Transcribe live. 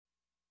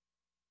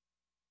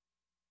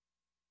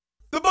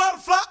The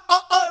butterfly,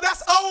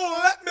 that's old.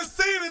 Let me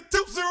see the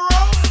Tootsie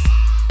Roll.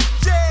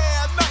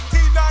 Yeah,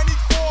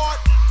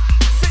 1994.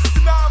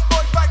 69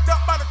 boys backed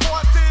up by the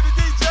quartet of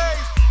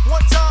DJs.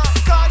 One time,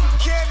 cotton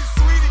candy,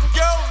 sweet and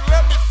gold.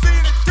 Let me see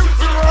the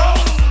Tootsie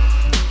Roll.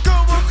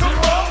 Come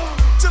on,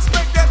 just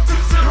make that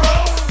Tootsie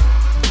Roll.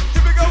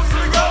 Here we go,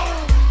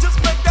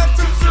 just make that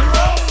Tootsie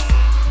Roll.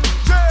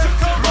 Yeah,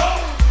 come on,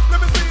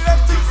 let me see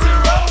that Tootsie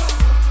Roll.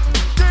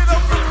 Get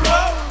up and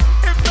roll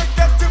and make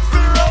that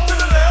Tootsie Roll. To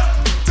the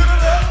left, to the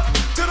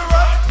left, to the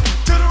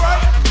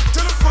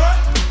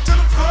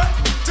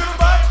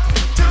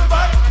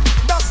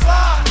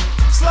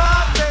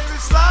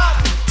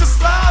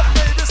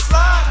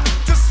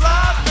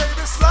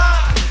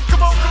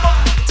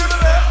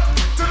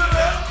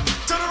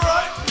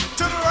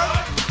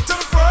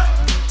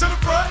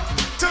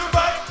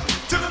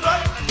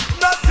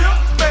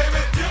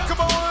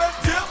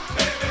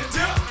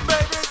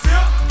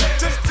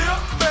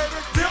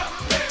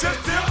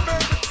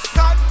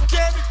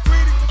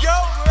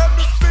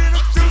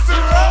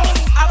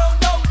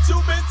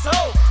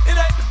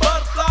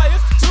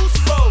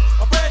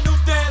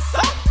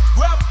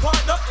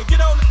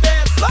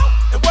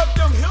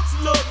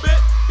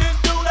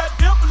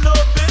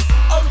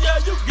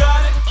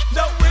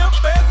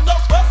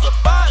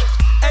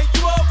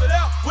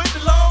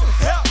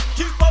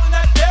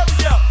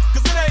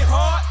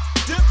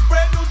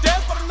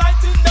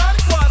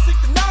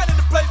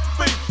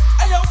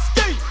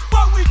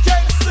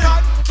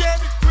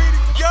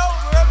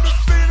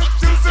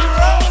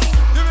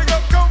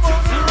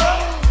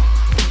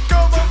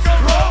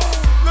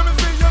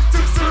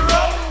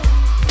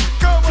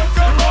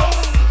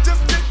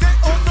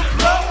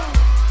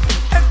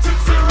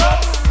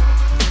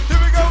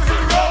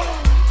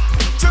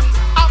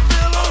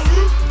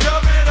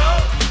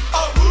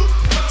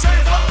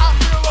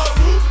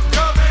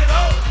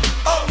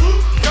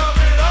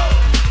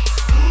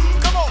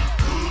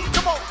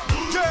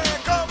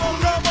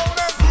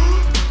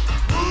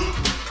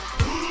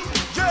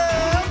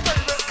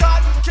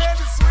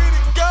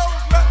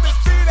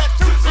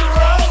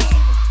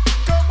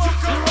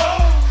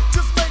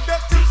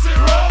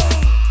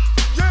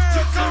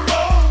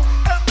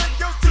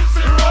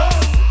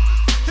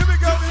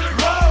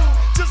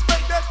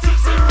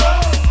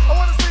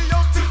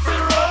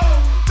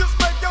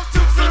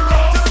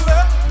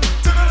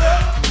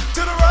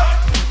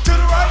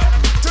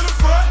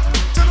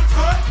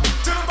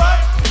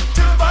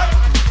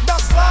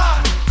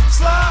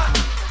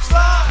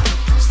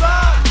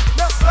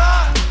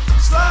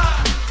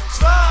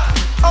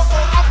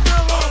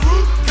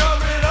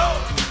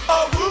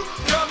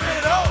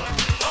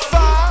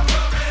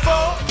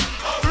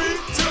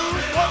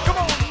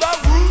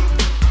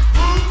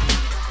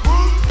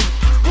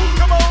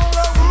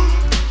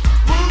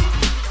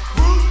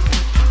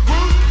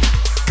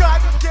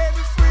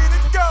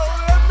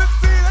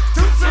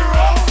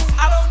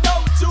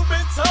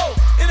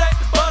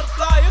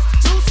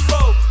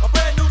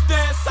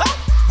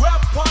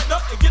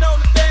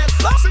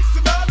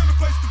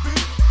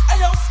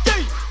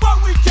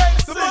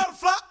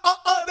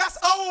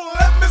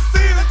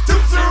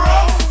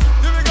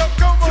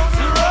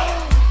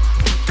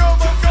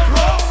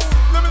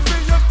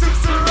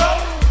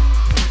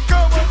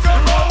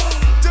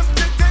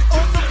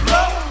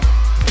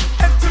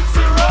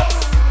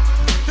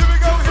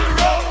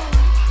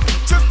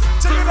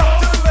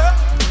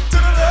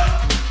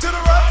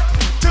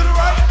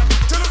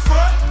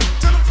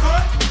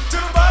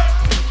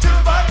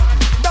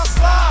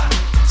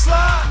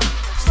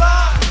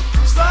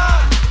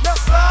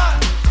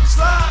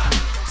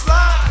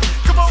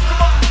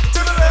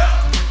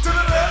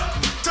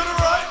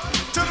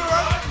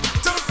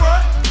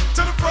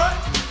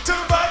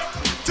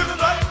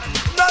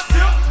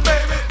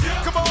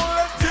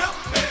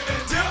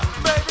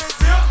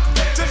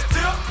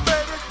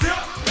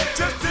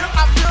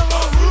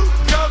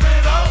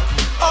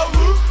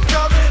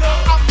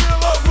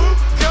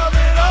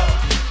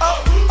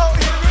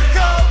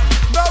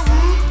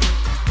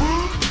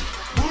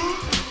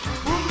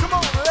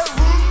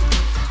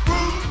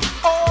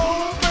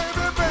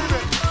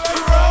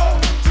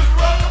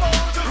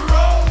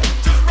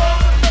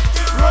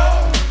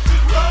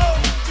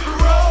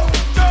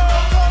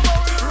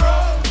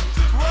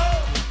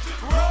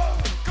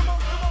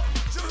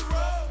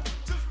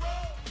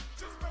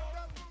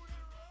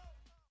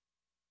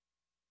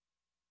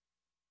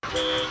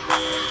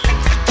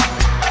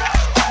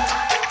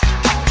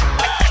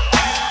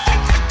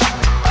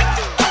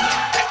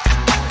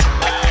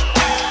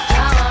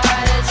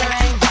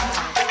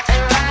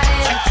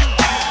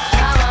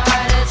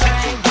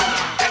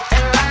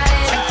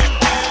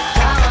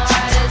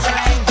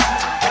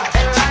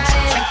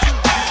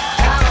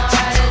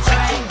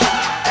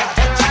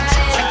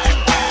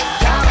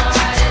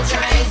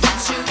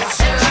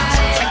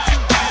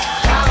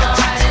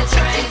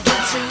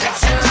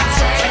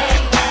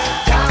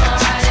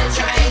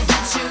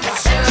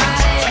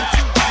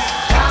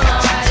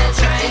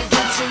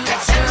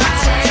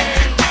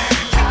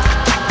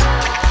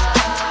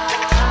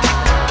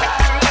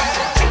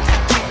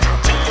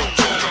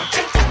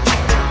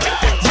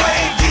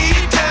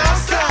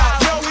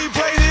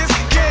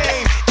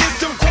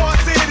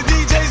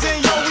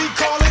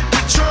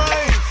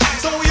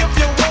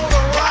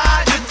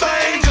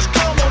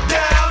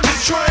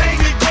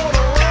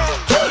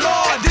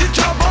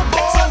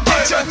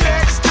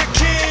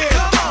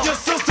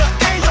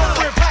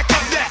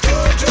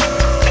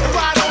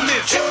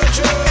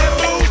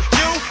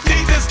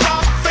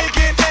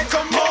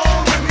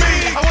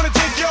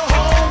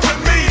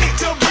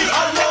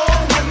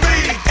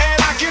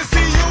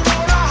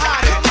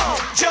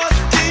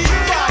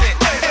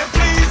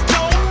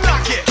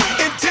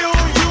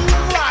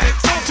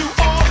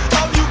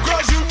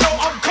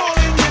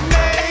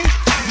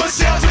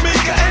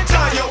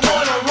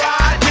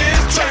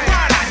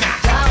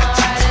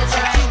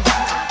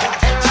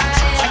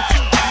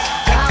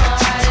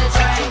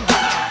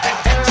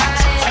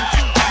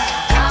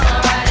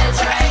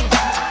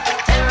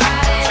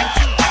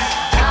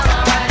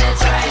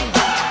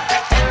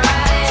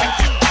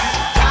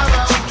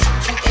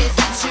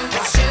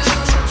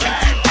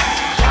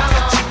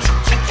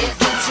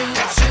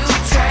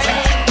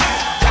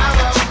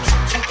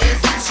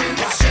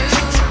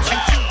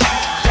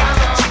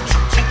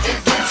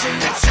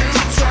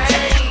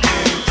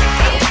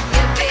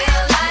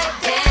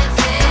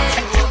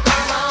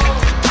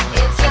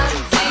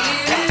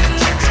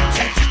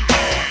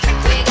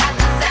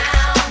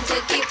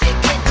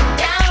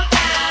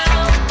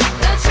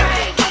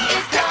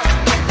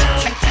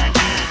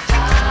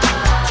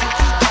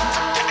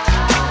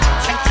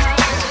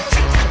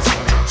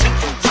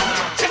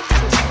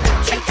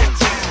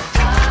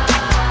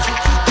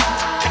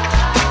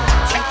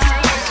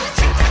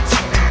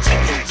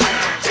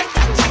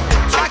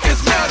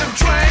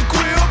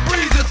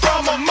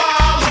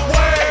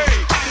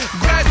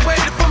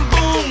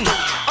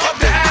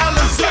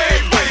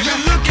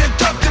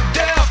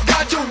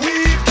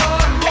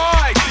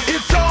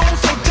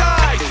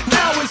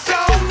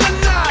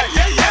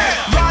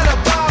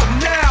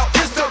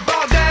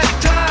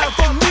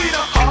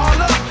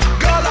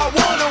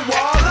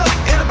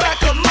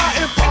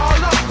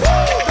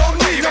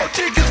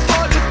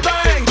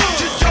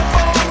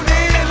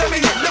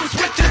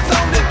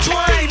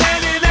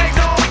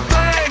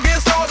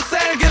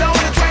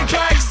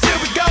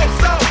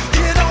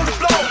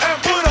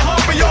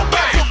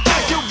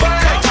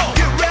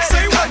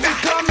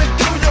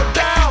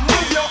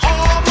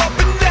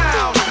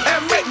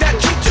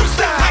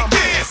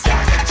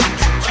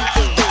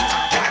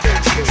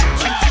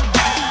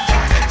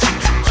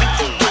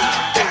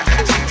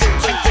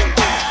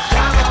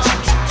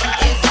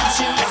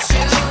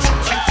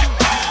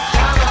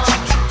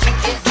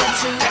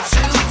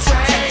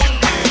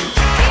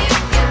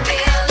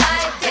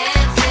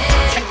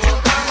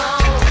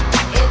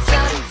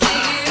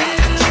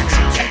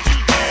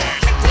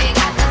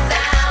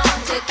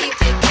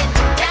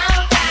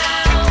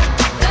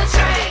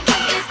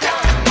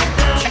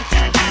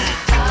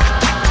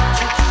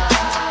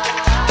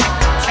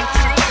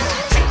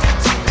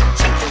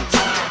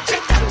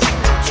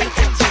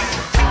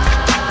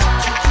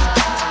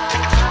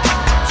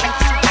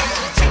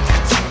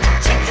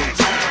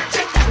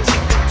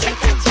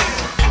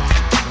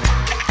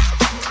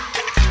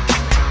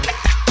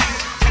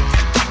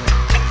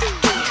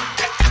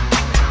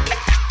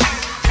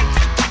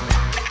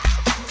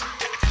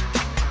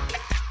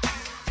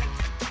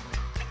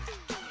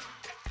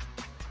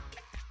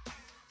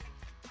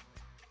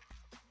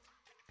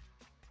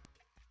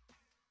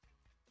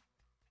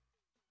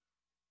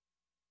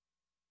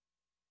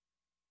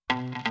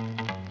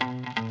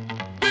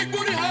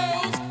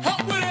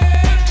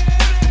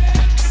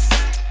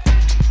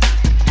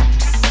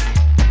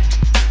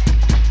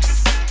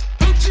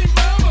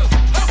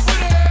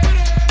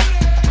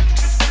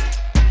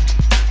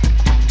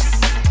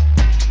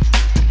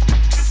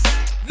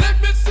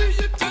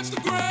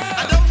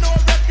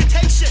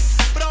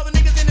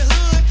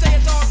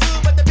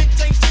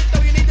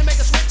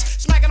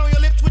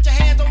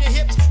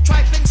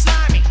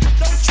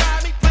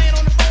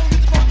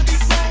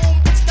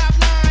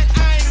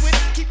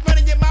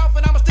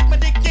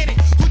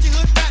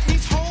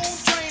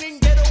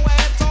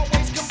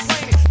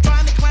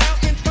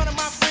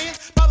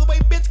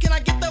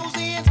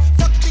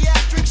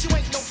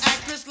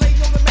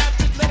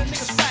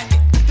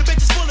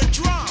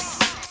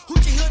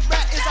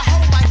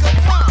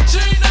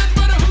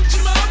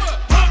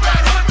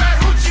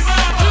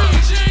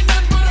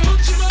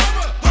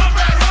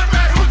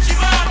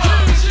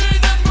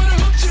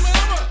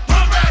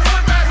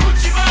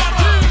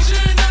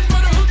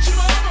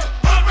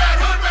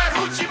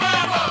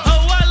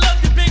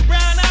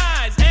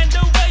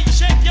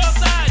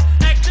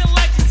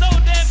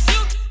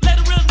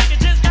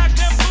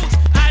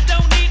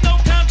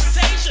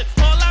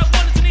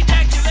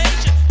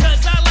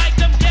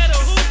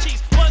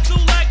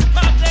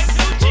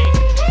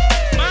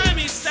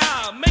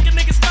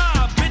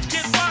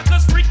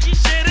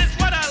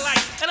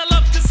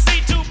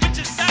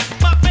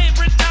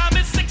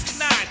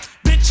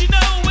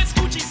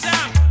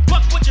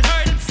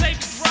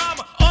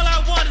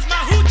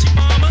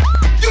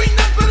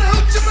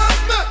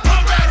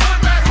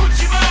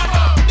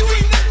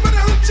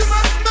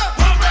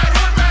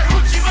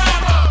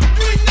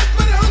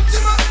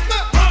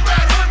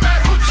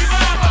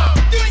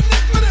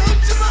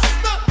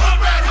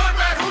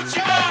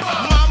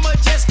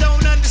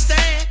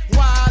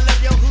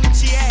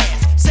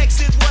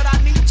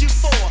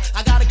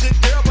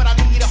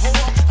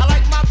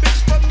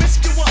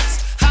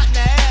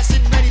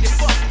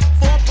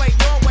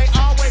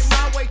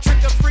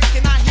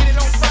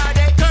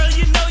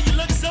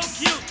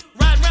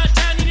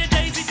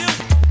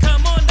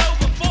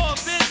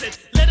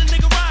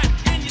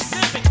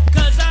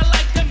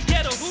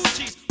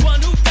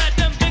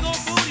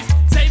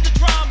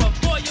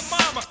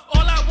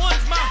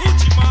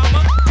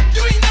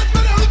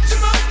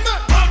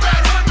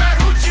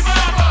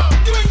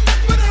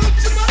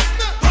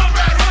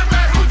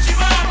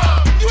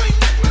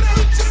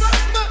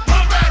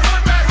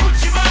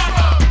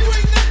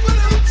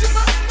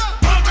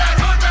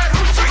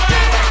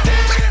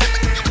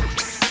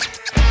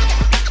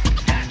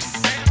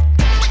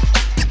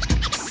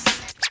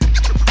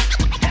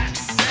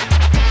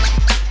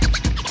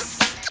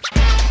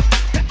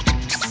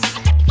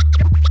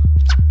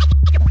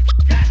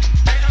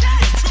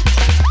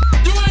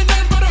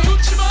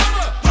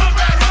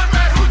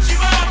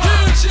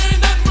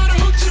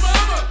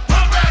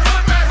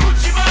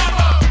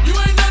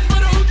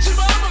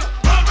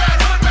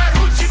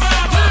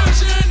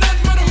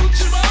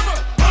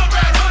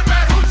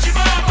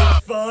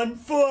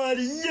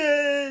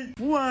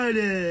What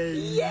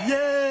is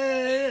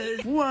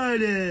yes?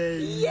 What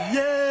is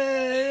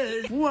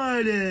yes?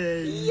 What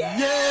is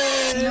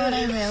yes? You know what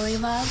I really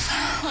love?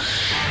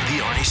 The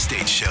Arnie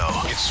State Show.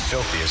 It's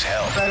filthy as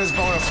hell. That is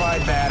bona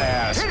fide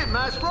badass. Hit it,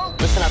 Maestro.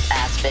 Listen up,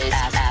 ass face,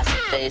 ass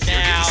face.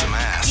 You're getting some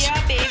ass. Yeah,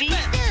 baby.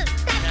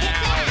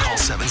 Call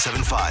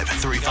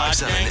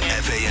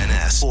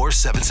 775-357-FANS or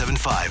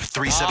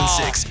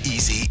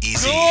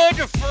 775-376-EASY-EASY.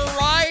 Good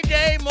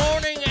Friday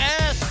morning,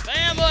 ass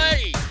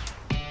family.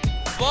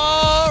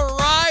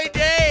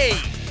 Friday.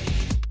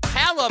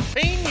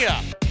 Jalapeno.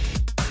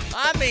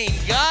 I mean,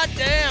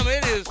 goddamn,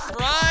 it is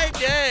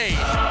Friday.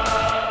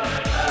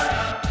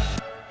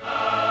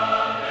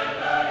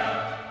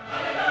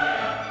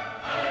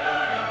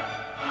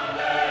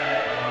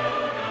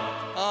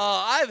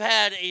 I've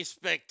had a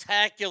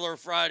spectacular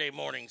Friday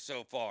morning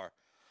so far.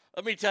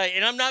 Let me tell you,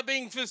 and I'm not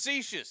being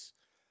facetious.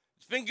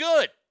 It's been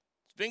good.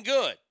 It's been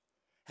good.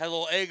 Had a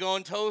little egg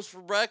on toast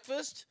for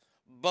breakfast.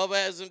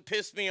 Bubba hasn't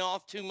pissed me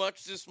off too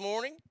much this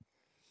morning.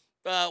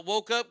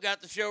 Woke up,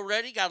 got the show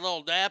ready, got a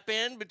little nap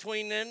in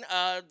between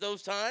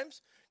those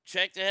times.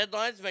 Checked the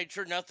headlines, made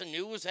sure nothing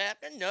new was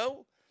happening.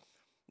 No.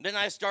 Then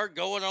I start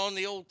going on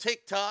the old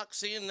TikTok,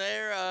 seeing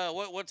there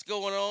what's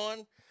going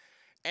on.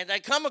 And I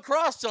come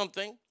across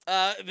something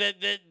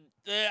that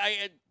I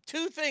had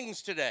two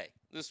things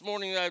this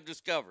morning that I've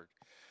discovered.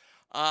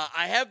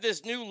 I have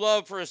this new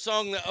love for a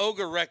song that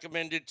Oga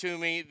recommended to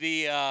me,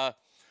 the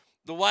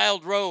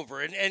Wild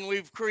Rover, and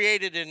we've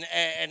created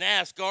an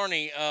Ask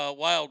Arnie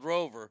Wild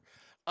Rover.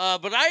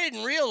 But I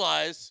didn't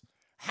realize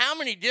how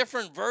many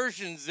different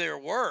versions there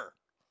were.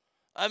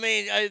 I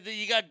mean,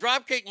 you got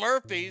Dropkick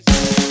Murphys.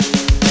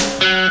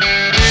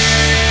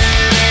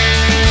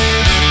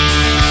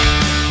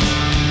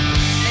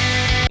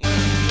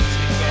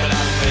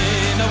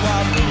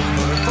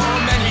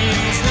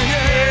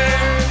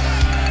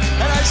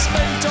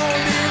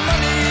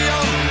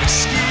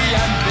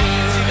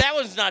 That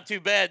one's not too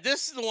bad.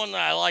 This is the one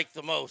that I like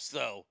the most,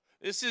 though.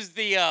 This is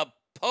the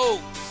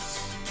Pogues.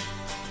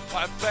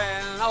 I've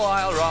been a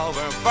wild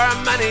rover for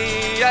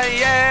many a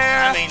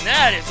year. I mean,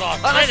 that is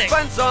And I authentic.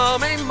 spent so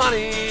many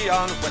money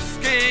on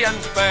whiskey and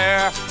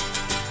beer.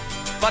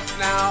 But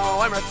now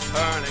I'm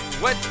returning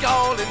with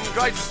gold in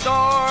great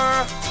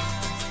store.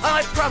 And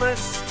I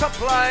promise to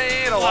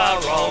play the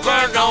wild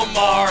rover no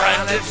more.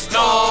 And it's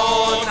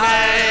no,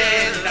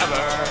 nay,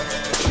 never.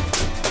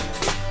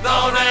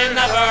 No, nay,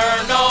 never,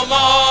 no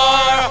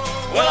more.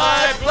 Will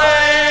I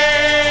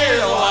play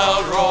the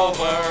wild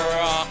rover?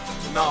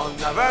 No,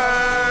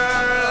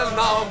 never,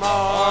 no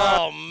more.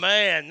 Oh,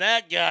 man,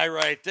 that guy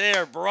right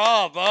there.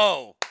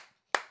 Bravo.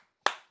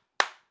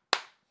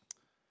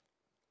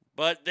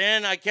 But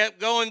then I kept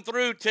going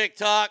through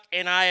TikTok,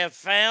 and I have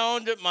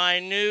found my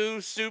new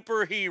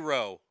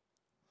superhero.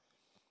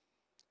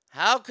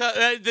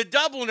 The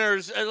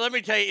Dubliners, let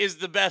me tell you, is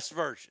the best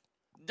version.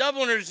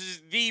 Dubliners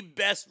is the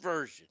best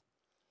version.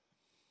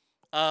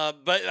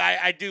 But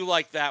I do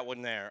like that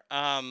one there.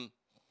 I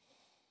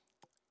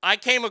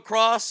came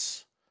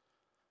across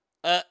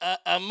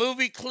a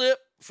movie clip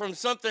from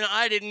something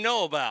I didn't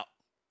know about.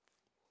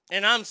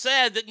 And I'm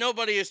sad that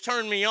nobody has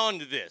turned me on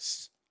to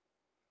this.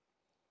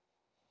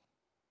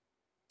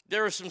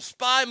 There are some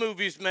spy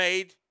movies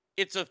made.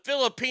 It's a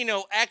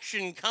Filipino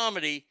action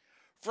comedy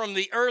from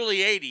the early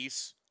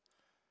 80s.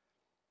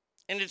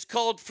 And it's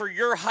called For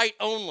Your Height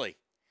Only.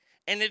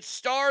 And it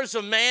stars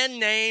a man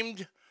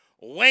named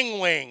Wing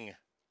Wing.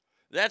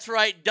 That's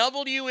right,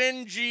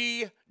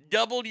 WNG.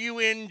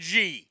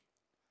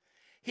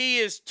 He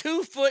is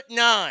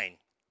 2'9",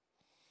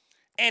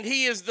 and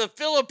he is the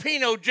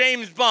Filipino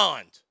James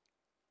Bond.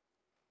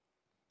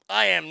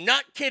 I am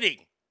not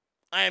kidding.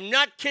 I am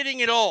not kidding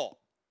at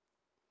all.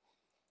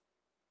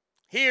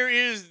 Here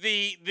is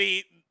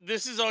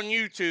this is on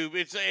YouTube.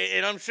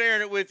 And I'm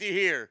sharing it with you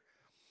here.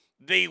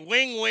 The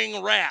Wing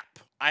Wing rap.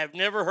 I have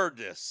never heard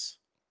this.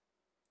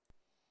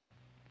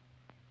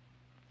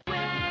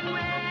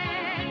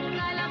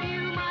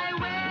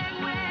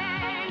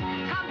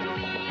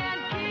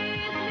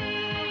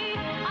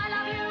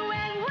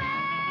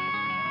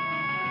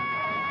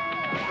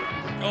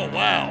 Oh,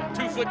 wow.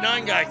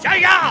 2'9" guy.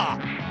 Yeah!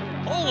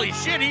 Holy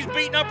shit, he's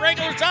beating up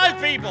regular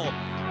sized people.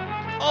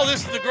 Oh,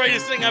 this is the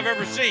greatest thing I've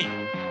ever seen.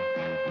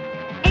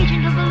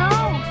 Agent of the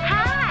Low,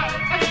 hi!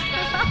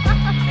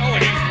 Oh,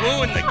 and he's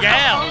wooing the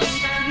gals.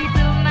 Sweet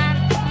little man.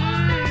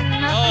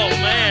 Oh,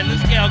 man,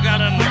 this gal got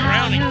on the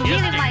ground and You're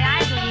kissed really him.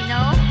 my idol, you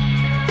know.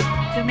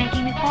 You're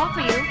making me fall for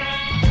you.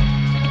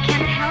 I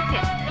can't help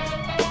it.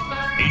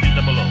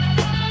 Agent Double O,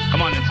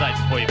 come on inside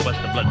before you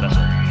bust the blood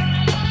vessel.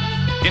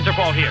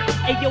 Interpol here.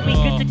 Hey, yo, we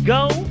good to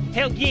go?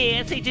 Hell yeah,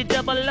 it's Agent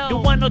Double O.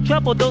 Don't want no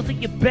trouble, those are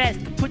your best.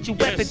 Put your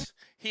weapon. Yes,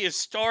 he has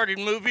starred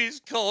in movies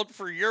called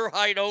For Your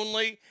Height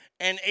Only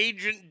and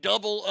Agent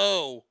Double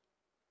O.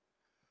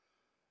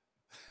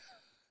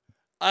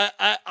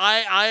 I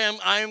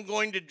am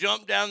going to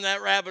jump down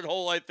that rabbit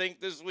hole, I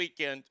think, this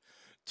weekend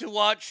to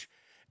watch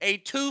a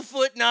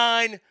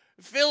 2'9"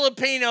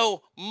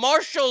 Filipino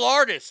martial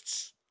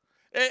artists.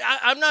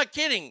 I'm not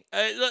kidding.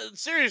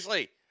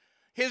 Seriously.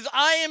 his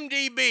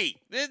IMDb.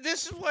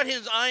 This is what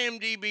his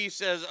IMDb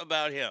says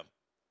about him.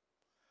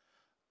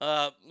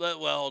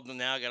 Well,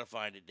 now I gotta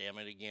find it. Damn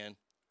it again.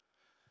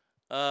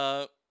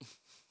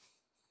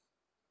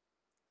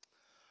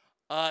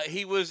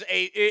 He was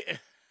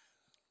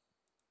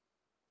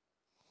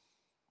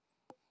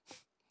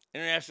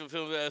international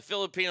film,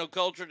 Filipino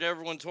culture to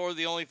everyone tour.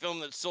 The only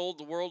film that sold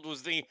the world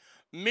was the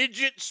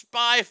Midget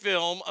Spy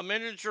film, a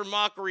miniature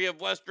mockery of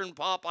Western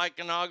pop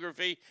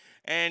iconography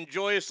and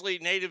joyously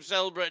naive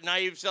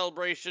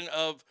celebration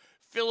of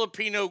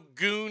Filipino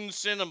goon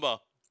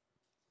cinema.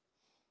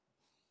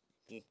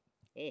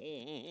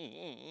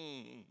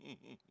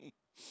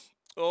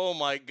 Oh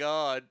my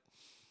God.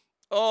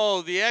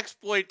 Oh, the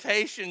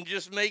exploitation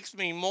just makes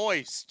me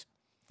moist.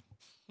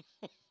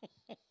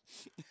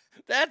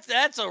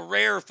 That's a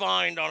rare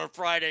find on a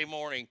Friday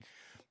morning.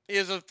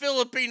 Is a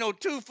Filipino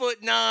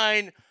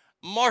 2'9"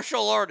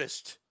 martial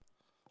artist.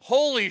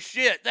 Holy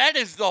shit, that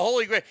is the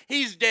holy grail.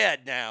 He's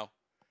dead now.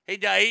 He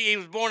died. He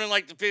was born in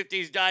like the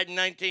 50s, died in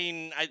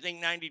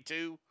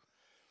 92.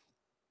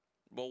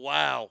 But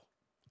wow.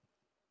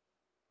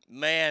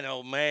 Man,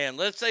 oh man.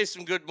 Let's say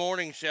some good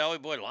morning, shall we?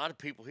 Boy, a lot of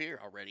people here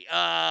already.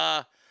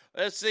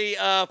 Let's see.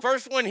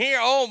 First one here.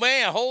 Oh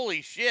man,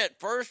 holy shit.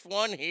 First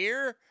one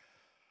here.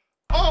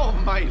 Oh,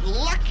 my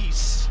lucky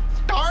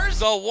stars.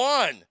 The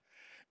one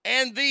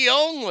and the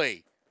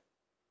only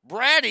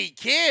Bratty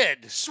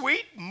Kid.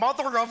 Sweet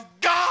mother of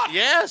God.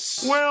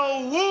 Yes.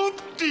 Well,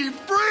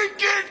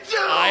 whoop-de-freaking-do.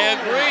 I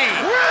agree.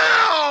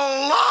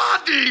 Well,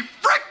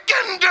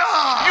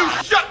 la-de-frickin-da. You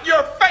shut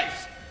your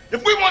face.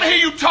 If we want to hear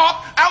you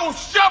talk, I will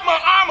shove my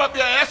arm up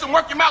your ass and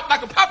work your mouth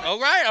like a puppet.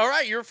 All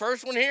right. Your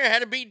first one here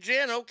had to beat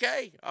Jen.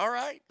 Okay. All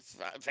right.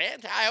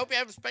 Fantastic. I hope you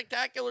have a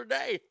spectacular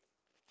day.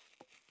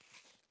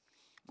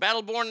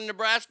 Battleborn in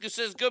Nebraska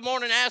says, good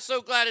morning, ass.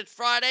 So glad it's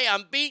Friday.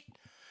 I'm beat.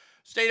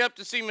 Stayed up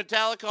to see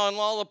Metallica on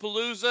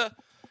Lollapalooza.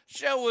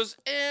 Show was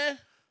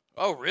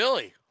Oh,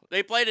 really?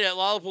 They played it at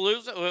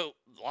Lollapalooza? Well,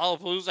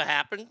 Lollapalooza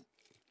happened?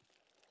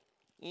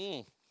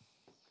 Oh.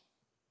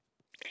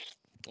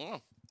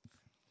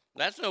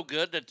 That's no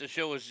good that the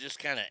show was just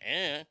kind of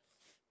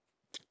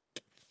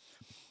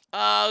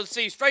Let's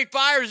see. Straight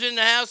Fire's in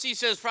the house. He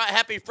says,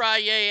 happy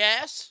Friday,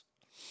 ass.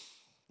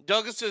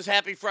 Douglas says,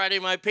 happy Friday,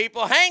 my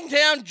people.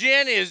 Hangtown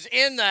Jen is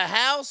in the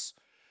house.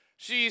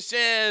 She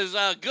says,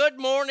 good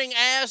morning,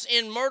 ass,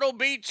 in Myrtle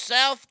Beach,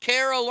 South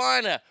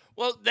Carolina.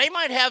 Well, they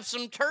might have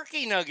some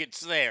turkey nuggets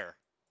there.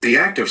 The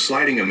act of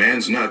sliding a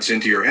man's nuts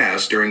into your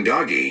ass during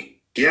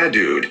doggy. Yeah,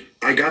 dude,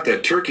 I got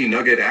that turkey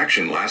nugget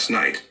action last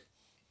night.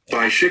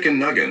 By Chicken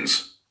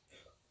Nuggins.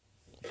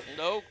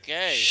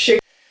 Okay.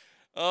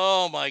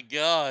 Oh, my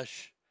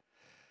gosh.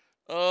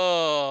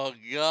 Oh,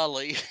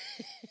 golly.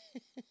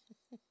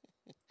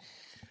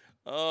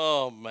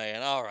 Oh,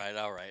 man. All right.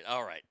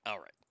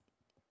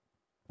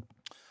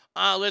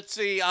 Let's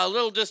see. A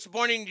little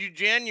disappointing to you,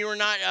 Jen. You're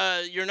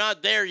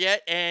not there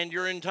yet, and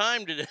you're in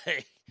time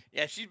today.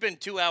 Yeah, she's been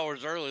 2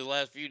 hours early the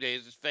last few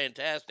days. It's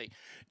fantastic.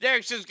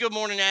 Derek says, good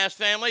morning, ass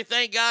family.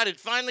 Thank God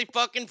it's finally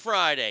fucking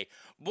Friday.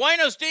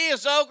 Buenos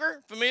dias,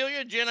 Ogre.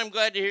 Familia. Jen, I'm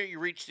glad to hear you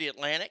reached the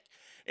Atlantic.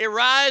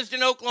 Arised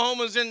in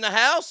Oklahoma's in the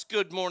house.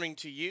 Good morning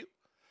to you.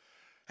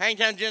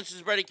 Hangtown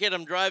Jensen's Brady Kid.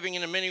 I'm driving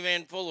in a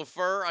minivan full of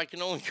fur. I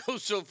can only go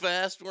so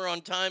fast. We're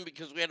on time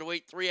because we had to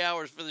wait 3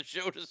 hours for the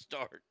show to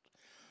start.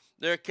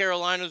 Their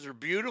Carolinas are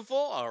beautiful.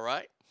 All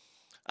right.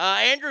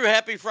 Andrew,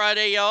 happy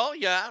Friday, y'all.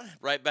 Yeah,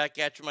 right back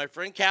at you, my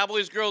friend.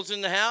 Cowboys girls in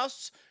the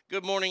house.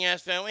 Good morning,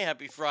 ass family.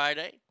 Happy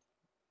Friday.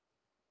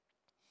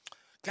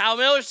 Kyle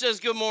Miller says,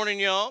 good morning,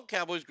 y'all.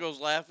 Cowboys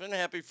girls laughing.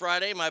 Happy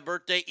Friday. My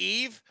birthday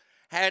Eve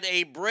had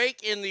a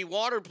break in the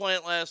water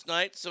plant last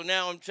night, so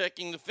now I'm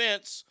checking the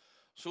fence.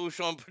 Swoosh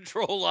on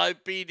Patrol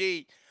Live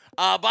PD.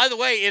 By the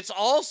way, it's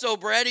also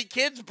Bratty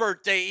Kid's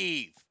birthday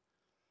Eve.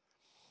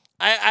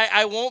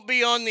 I won't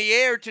be on the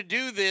air to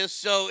do this,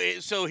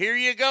 so here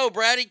you go,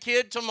 Bratty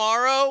Kid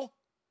tomorrow.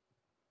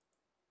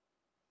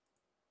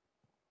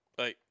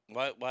 Wait,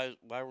 why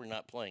are we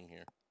not playing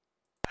here?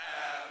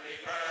 Happy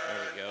birthday there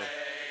we go.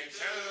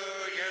 To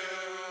you.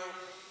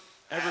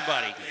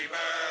 Everybody. Happy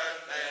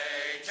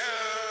birthday to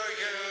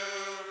you.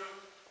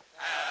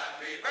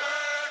 Happy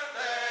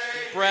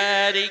birthday.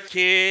 Bratty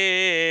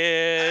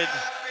Kid.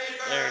 Happy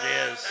there it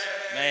is.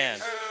 Man.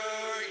 To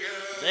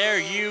you. There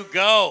you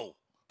go.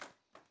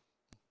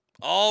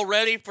 All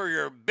ready for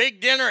your big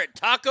dinner at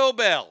Taco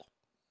Bell.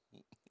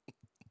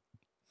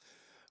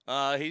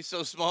 He's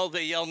so small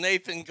they yell,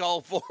 Nathan,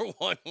 call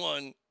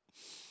 411.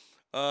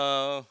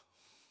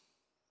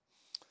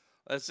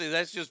 Let's see,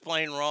 that's just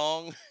plain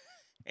wrong.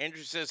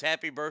 Andrew says,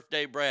 happy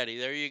birthday, Bratty.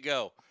 There you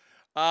go.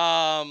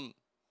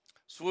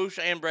 Swoosh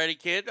and Bratty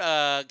Kid.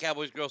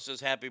 Cowboys Girl says,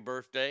 happy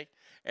birthday.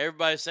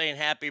 Everybody's saying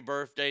happy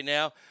birthday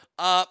now.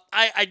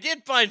 I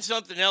did find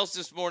something else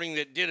this morning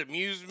that did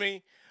amuse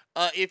me.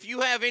 If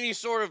you have any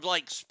sort of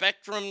like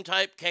Spectrum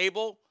type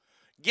cable,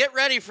 get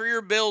ready for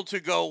your bill to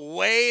go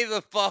way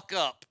the fuck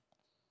up.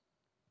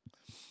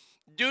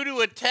 Due to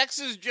a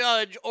Texas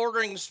judge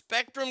ordering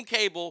Spectrum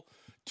cable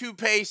to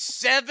pay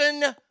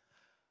 $7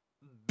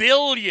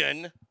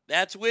 billion,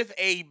 that's with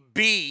a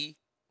B,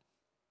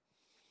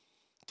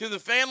 to the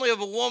family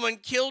of a woman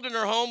killed in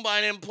her home by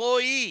an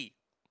employee.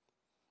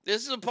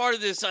 This is a part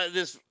of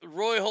this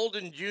Roy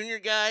Holden Jr.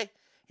 guy.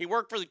 He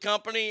worked for the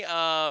company.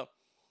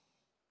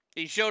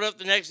 He showed up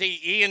the next day.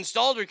 He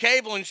installed her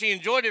cable, and she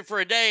enjoyed it for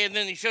a day, and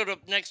then he showed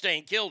up the next day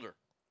and killed her.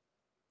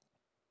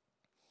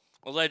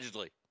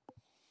 Allegedly.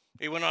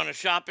 He went on a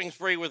shopping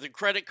spree with a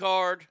credit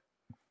card.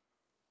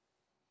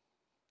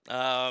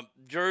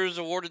 Jurors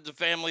awarded the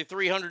family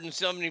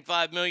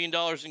 $375 million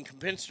in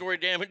compensatory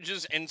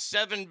damages and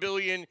 $7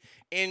 billion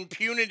in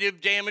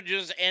punitive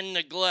damages and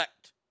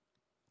neglect.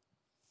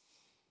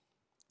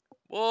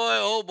 Boy,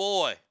 oh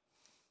boy.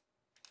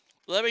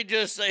 Let me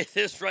just say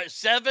this right.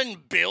 $7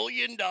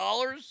 billion?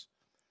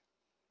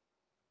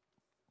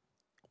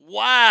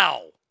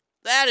 Wow.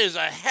 That is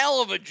a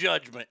hell of a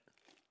judgment.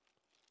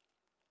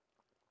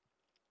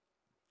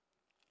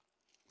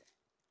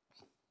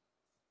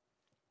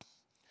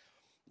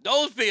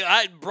 Those people,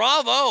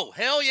 bravo.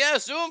 Hell yeah,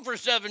 sue them for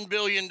 $7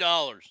 billion.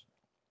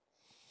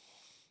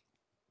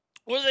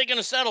 What are they going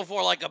to settle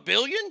for, like $1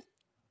 billion?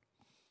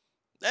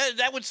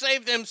 That would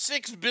save them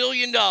 $6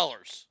 billion.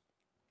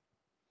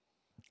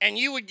 And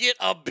you would get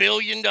 $1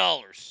 billion.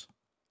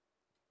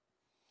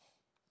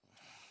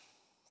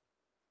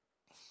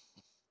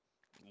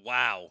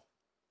 Wow.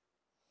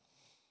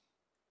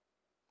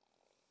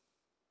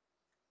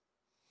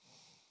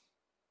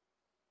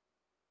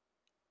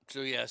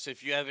 So, yes,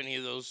 if you have any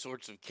of those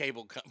sorts of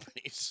cable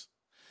companies,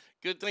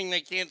 good thing they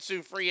can't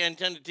sue Free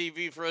Antenna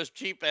TV for us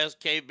cheap-ass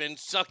cavemen.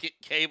 Suck it,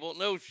 cable.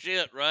 No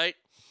shit, right?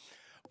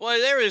 Boy,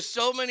 there is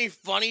so many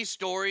funny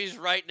stories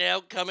right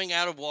now coming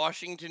out of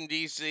Washington,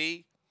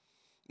 D.C.,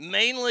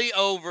 mainly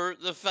over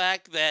the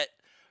fact that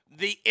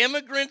the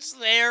immigrants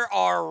there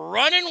are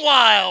running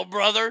wild,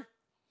 brother.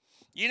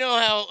 You know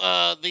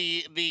how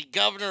the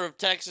governor of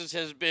Texas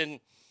has been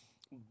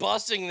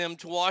busing them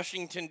to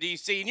Washington,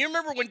 D.C. And you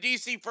remember when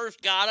D.C. first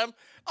got them?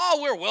 Oh,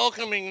 we're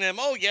welcoming them.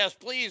 Oh, yes,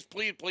 please,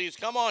 please, please,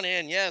 come on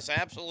in. Yes,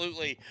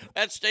 absolutely.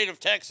 That state of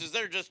Texas,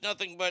 they're just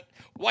nothing but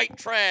white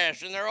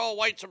trash, and they're all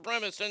white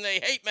supremacists, and they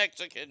hate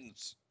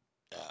Mexicans.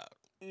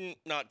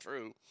 Not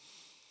true.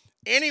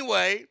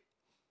 Anyway,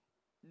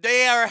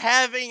 they are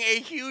having a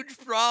huge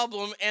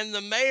problem, and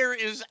the mayor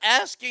is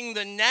asking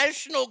the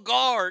National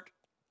Guard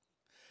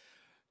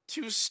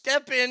to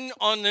step in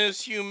on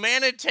this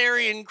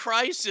humanitarian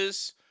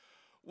crisis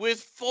with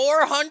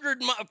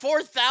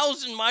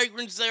 4,000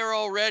 migrants there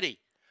already.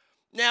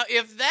 Now,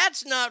 if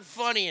that's not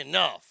funny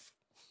enough,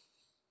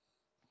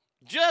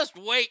 just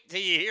wait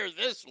till you hear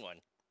this one.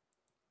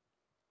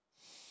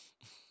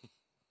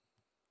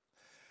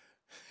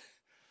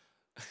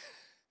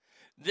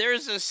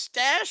 There's a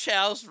stash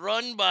house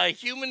run by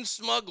human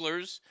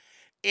smugglers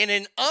in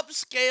an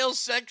upscale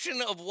section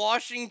of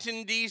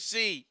Washington,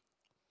 D.C.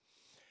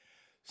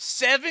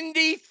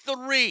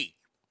 73,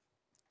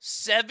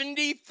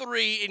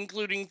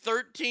 including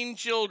 13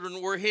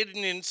 children, were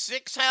hidden in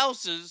 6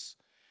 houses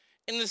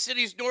in the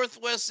city's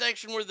northwest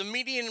section, where the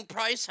median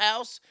price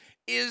house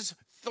is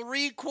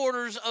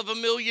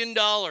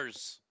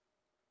 $750,000.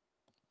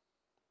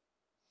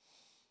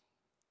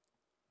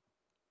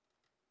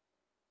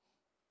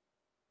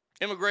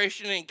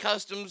 Immigration and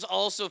Customs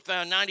also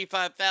found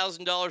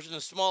 $95,000 in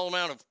a small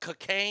amount of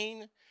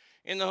cocaine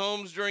in the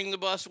homes during the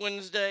bust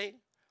Wednesday.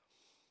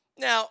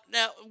 Now,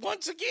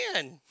 once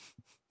again,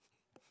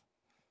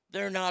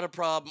 they're not a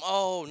problem.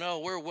 Oh, no,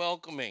 we're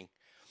welcoming.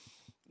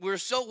 We're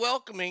so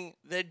welcoming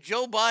that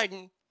Joe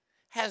Biden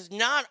has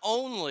not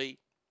only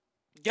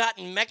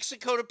gotten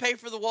Mexico to pay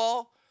for the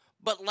wall,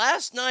 but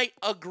last night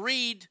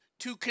agreed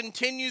to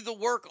continue the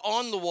work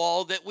on the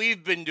wall that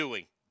we've been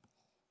doing.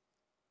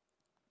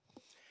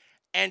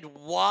 And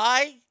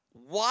why?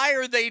 Why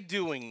are they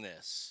doing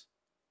this?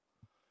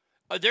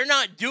 They're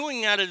not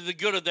doing that out of the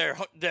good of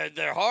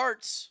their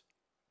hearts.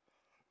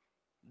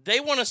 They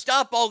want to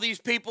stop all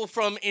these people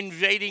from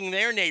invading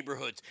their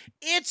neighborhoods.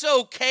 It's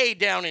okay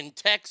down in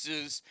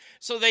Texas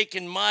so they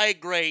can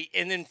migrate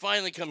and then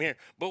finally come here.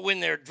 But when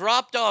they're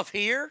dropped off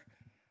here,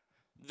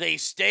 they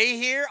stay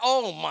here?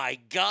 Oh my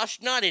gosh,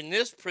 not in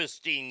this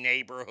pristine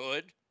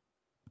neighborhood.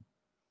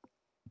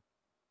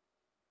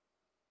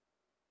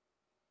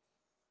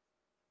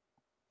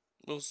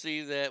 We'll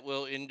see that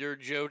will endure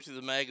Joe to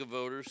the MAGA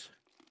voters.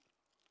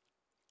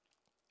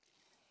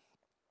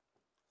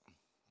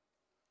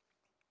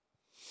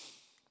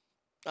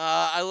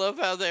 I love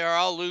how they are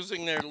all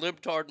losing their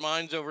libtard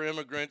minds over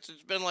immigrants.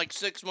 It's been like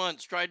 6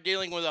 months. Try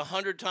dealing with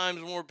 100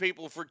 times more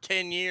people for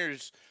 10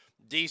 years,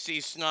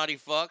 DC snotty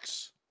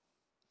fucks.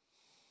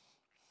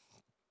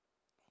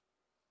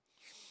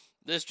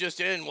 This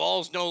just in,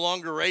 Wall's no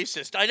longer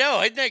racist. I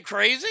know, isn't that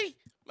crazy?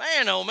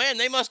 Man, oh man,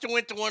 they must have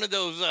went to one of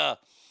those,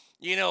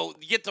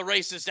 get the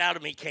racist out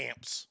of me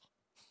camps.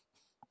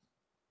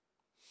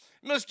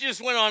 Must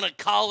just went on a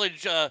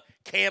college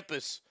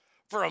campus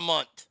for a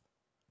month.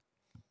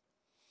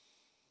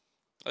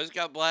 I just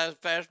got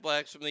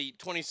flashbacks from the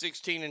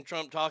 2016 and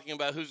Trump talking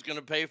about who's going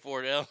to pay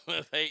for it.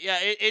 Yeah,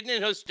 isn't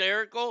it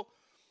hysterical?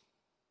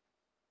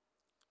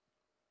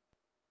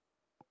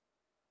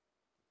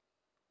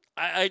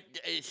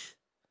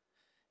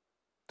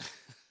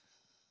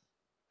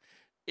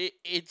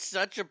 It's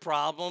such a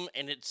problem,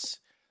 and it's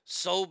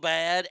so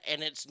bad,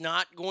 and it's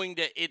not going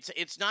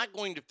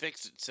to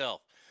fix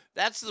itself.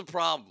 That's the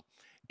problem,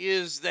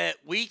 is that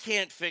we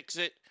can't fix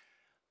it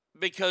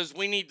because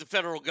we need the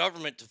federal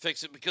government to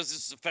fix it, because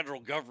this is a federal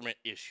government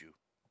issue.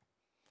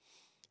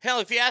 Hell,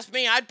 if you ask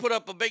me, I'd put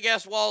up a big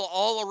ass wall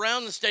all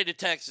around the state of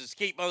Texas to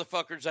keep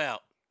motherfuckers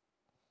out.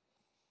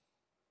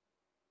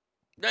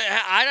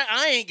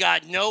 I ain't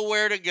got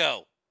nowhere to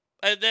go.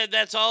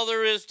 That's all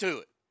there is to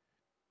it.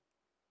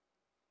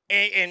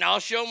 And I'll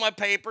show my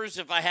papers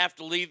if I have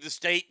to leave the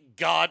state,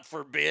 God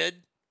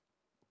forbid.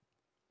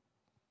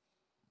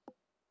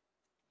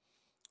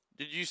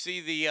 Did you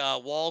see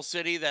the Wall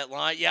City, that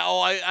line? Yeah,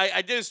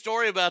 I did a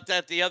story about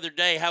that the other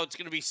day, how it's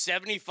going to be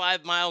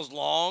 75 miles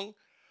long,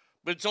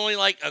 but it's only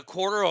like a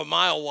quarter of a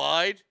mile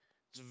wide.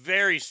 It's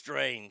very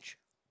strange.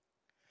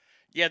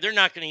 Yeah, they're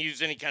not going to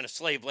use any kind of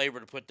slave labor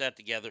to put that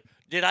together.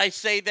 Did I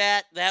say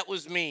that? That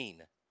was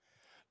mean.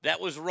 That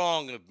was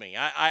wrong of me.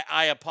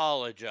 I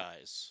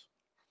apologize.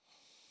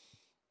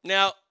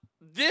 Now,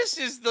 this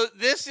is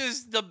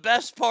the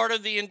best part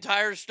of the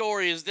entire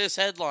story, is this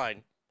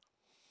headline.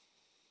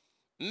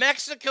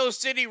 Mexico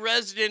City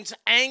residents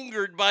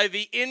angered by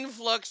the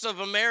influx of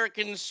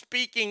Americans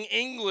speaking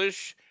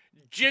English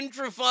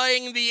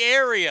gentrifying the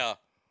area.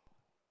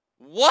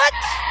 What?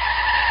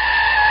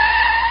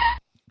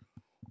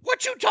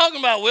 What you talking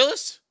about,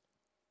 Willis?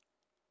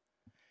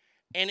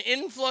 An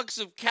influx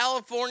of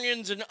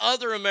Californians and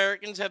other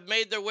Americans have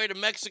made their way to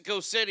Mexico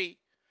City,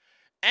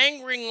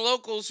 angering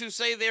locals who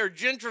say they are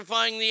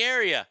gentrifying the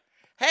area.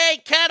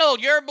 Hey, Kettle,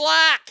 you're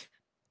black.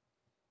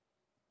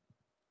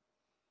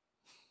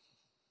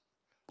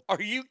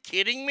 Are you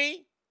kidding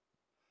me?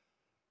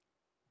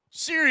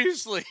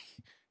 Seriously.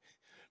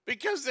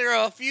 Because there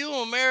are a few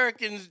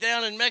Americans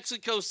down in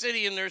Mexico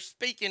City and they're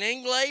speaking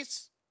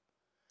English?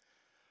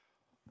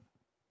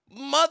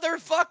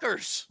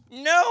 Motherfuckers,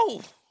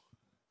 no.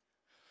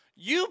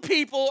 You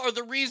people are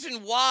the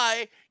reason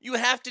why you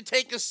have to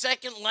take a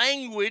second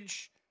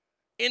language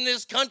in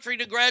this country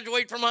to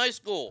graduate from high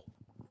school.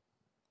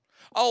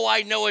 Oh,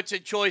 I know it's a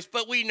choice,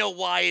 but we know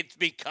why. It's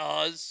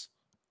because.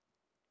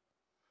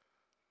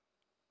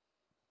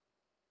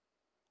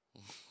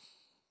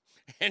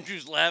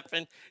 Andrew's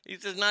laughing. He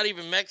says, not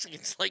even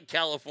Mexicans like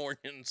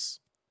Californians.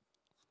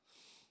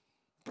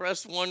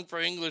 Press 1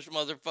 for English,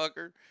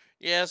 motherfucker.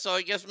 Yeah, so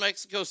I guess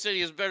Mexico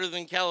City is better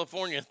than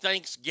California.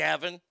 Thanks,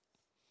 Gavin.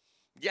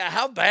 Yeah,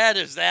 how bad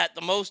is that?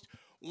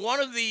 One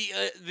of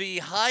the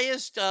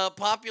highest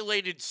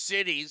populated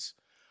cities.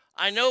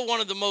 I know one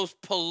of the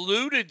most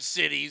polluted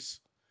cities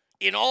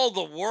in all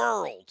the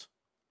world.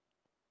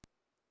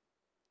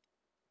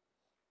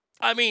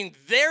 I mean,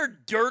 they're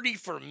dirty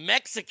for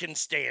Mexican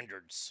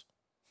standards.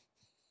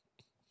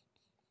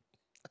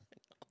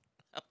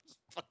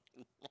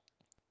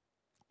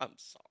 I'm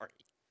sorry.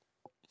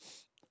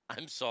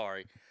 I'm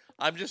sorry.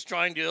 I'm just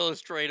trying to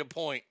illustrate a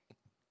point.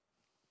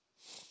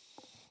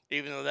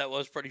 Even though that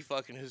was pretty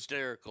fucking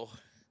hysterical.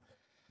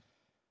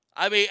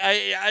 I mean,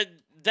 I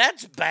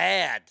that's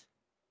bad.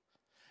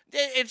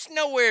 It's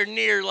nowhere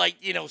near like,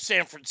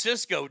 San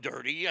Francisco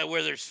dirty,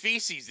 where there's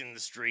feces in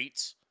the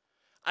streets.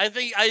 I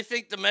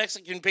think the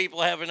Mexican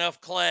people have enough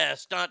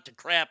class not to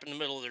crap in the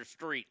middle of their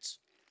streets.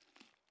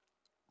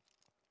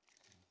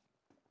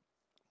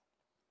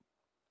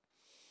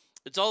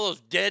 It's all those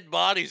dead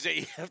bodies that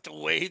you have to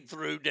wade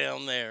through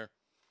down there.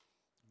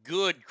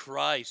 Good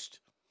Christ.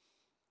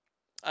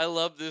 I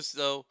love this,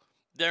 though.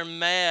 They're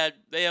mad.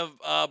 They have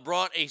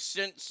brought a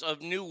sense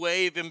of new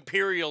wave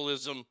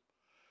imperialism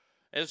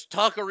as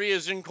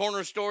taquerias and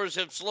corner stores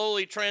have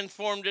slowly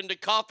transformed into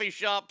coffee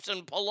shops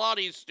and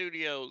Pilates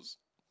studios.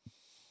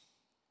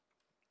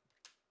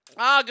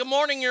 Good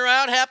morning. You're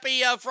out.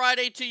 Happy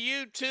Friday to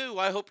you, too.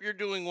 I hope you're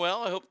doing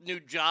well. I hope the new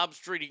job's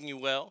treating you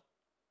well.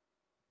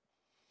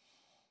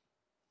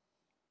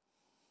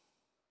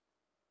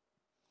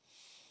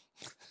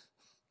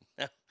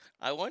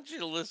 I want you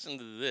to listen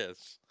to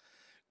this.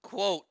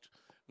 Quote,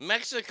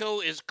 Mexico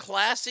is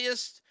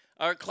classist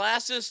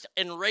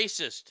and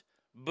racist,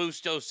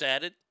 Bustos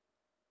added.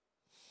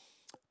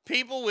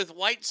 People with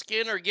white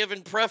skin are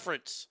given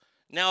preference.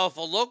 Now, if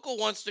a local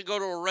wants to go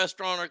to a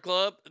restaurant or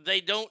club,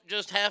 they don't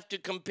just have to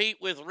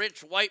compete with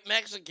rich white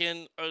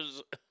Mexicans,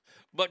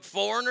 but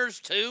foreigners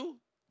too?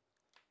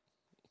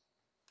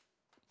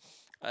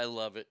 I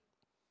love it.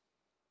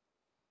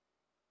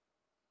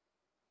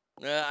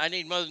 I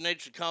need Mother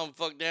Nature to calm the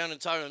fuck down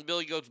and talk on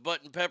Billy Goat's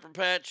butt and pepper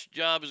patch.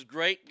 Job is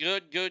great.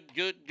 Good.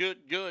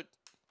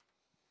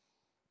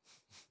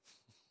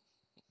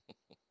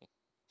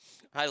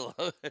 I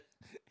love it.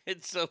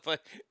 It's so funny.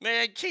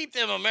 Man, keep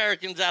them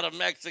Americans out of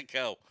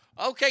Mexico.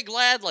 Okay,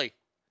 gladly.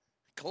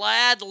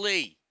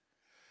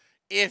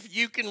 If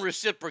you can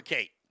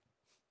reciprocate.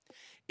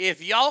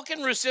 If y'all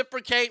can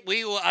reciprocate,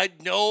 we will,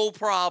 no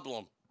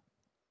problem.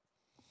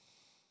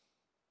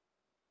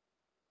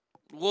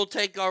 We'll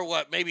take our,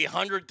 maybe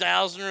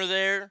 100,000 are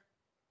there?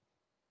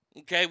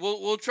 Okay,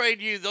 we'll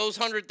trade you those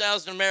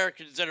 100,000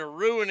 Americans that are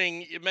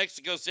ruining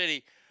Mexico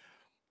City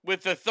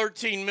with the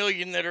 13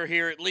 million that are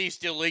here at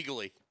least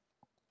illegally.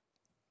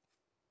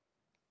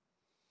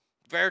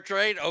 Fair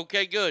trade?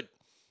 Okay, good.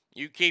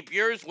 You keep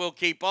yours, we'll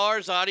keep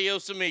ours.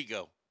 Adios,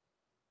 amigo.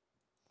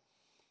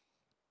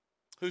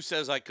 Who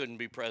says I couldn't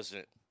be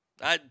president?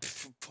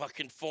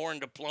 Fucking foreign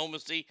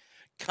diplomacy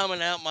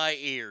coming out my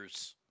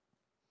ears.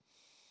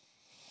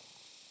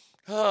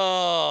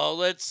 Oh,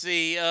 let's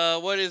see.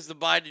 What is the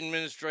Biden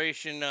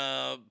administration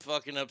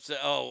fucking upset?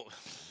 Oh.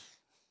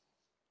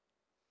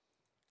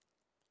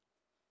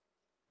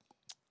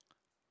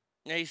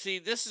 Now, you see,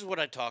 this is what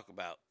I talk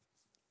about.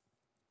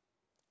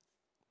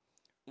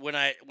 When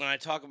I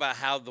talk about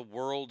how the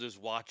world is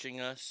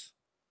watching us,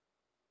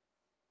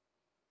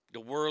 the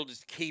world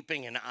is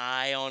keeping an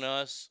eye on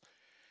us,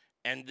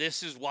 and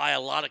this is why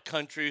a lot of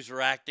countries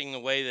are acting the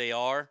way they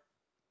are.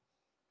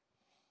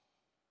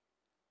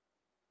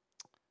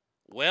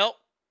 Well,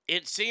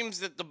 it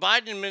seems that the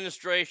Biden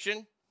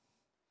administration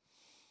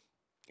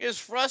is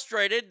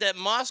frustrated that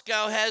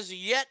Moscow has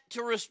yet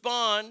to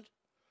respond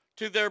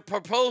to their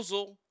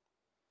proposal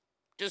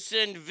to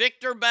send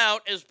Victor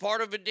Bout as part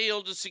of a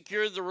deal to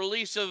secure the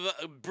release of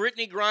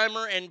Brittany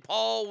Griner and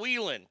Paul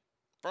Whelan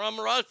from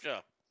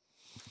Russia.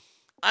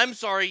 I'm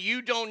sorry,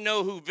 you don't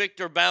know who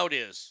Victor Bout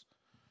is.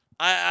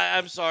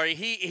 I'm sorry,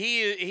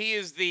 he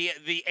is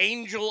the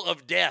angel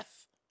of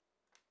death.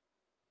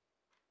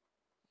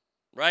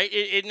 Right?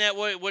 Isn't that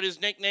what his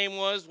nickname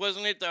was?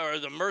 Wasn't it? Or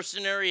the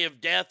mercenary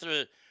of death?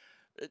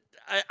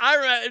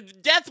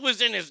 Death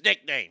was in his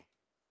nickname.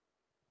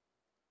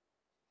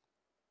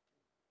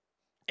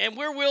 And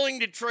we're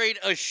willing to trade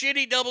a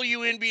shitty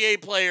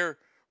WNBA player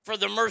for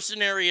the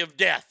mercenary of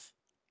death.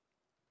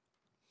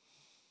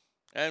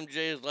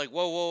 MJ is like,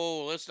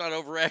 whoa, let's not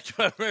overact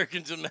about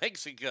Americans in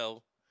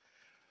Mexico.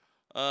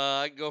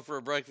 I'd go for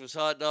a breakfast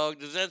hot dog.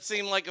 Does that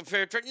seem like a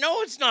fair trade?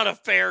 No, it's not a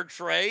fair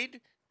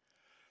trade.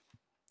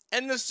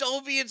 And the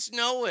Soviets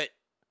know it.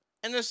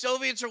 And the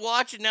Soviets are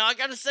watching. Now, I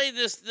got to say,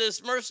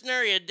 this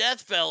mercenary of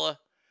death fella,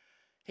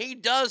 he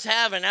does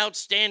have an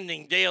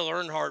outstanding Dale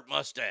Earnhardt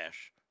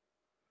mustache.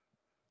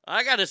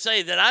 I got to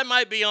say that I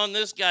might be on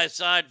this guy's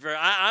side.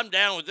 I'm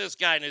down with this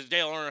guy and his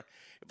Dale Earnhardt.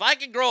 If I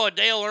could grow a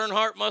Dale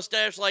Earnhardt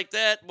mustache like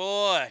that,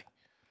 boy,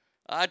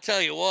 I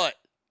tell you what,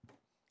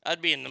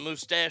 I'd be in the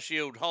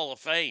Mustachioed Hall of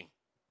Fame.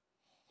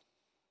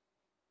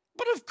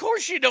 But of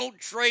course you don't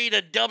trade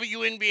a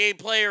WNBA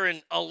player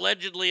and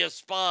allegedly a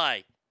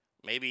spy.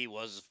 Maybe he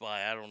was a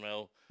spy, I don't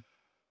know.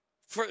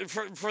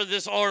 For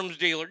this arms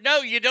dealer. No,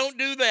 you don't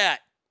do that.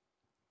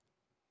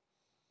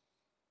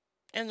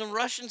 And the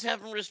Russians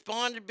haven't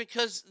responded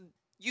because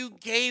you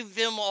gave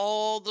them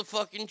all the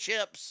fucking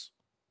chips.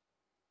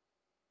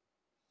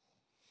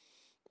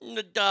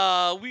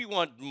 We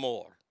want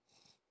more.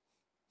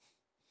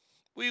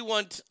 We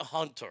want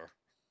Hunter.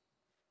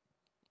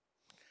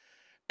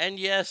 And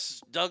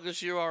yes,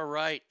 Douglas, you are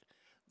right.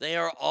 They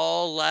are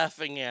all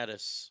laughing at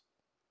us.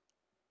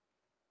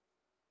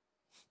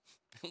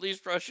 At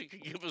least Russia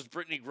could give us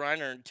Brittany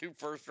Griner and 2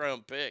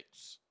 first-round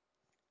picks.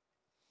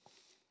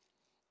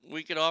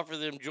 We could offer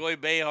them Joy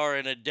Behar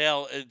and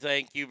Adele.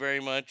 Thank you very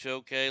much.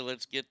 Okay,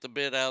 let's get the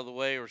bit out of the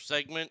way or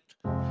segment.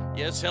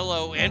 Yes,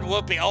 hello. And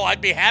Whoopi. Oh,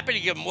 I'd be happy to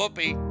give them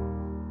Whoopi.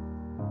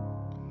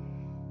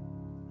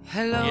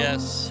 Hello.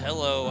 Yes,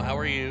 hello. How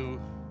are you?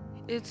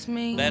 It's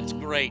me. That's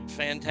great.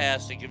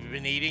 Fantastic. Have you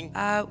been eating?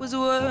 I was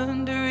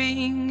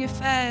wondering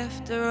if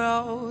after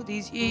all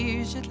these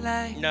years you'd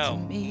like to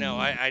meet. No,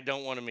 I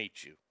don't want to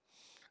meet you.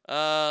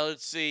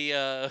 Let's see.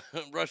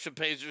 Russia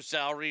pays her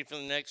salary for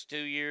the next 2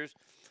 years.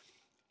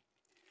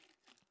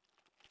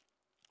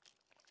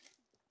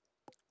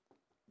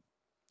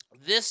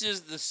 This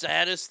is the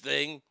saddest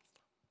thing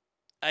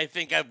I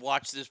think I've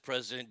watched this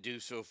president do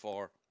so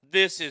far.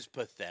 This is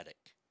pathetic.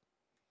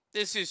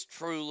 This is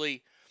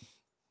truly,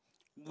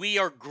 we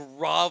are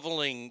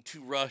groveling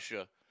to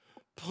Russia.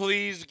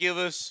 Please give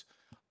us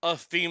a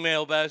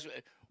female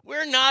basketball.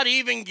 We're not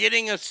even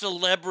getting a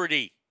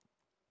celebrity.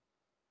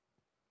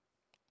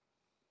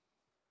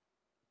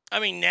 I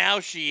mean, now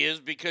she is,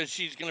 because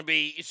she's gonna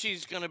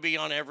be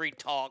on every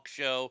talk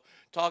show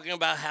talking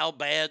about how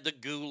bad the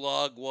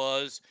gulag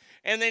was,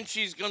 and then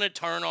she's gonna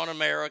turn on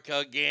America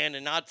again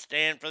and not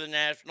stand for the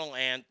national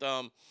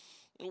anthem.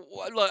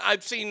 Look,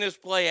 I've seen this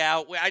play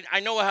out.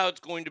 I know how it's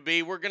going to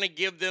be. We're gonna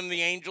give them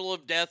the angel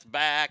of death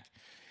back,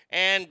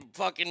 and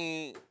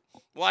fucking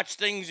watch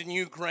things in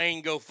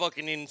Ukraine go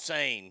fucking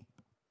insane.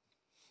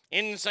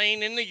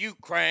 Insane in the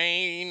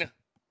Ukraine.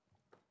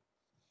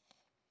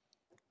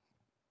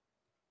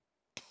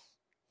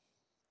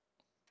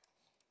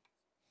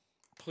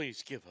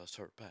 Please give us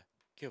her back.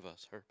 Give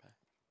us her back.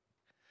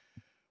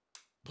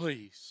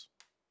 Please.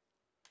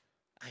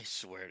 I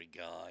swear to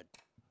God.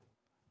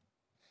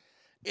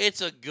 It's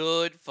a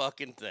good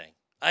fucking thing.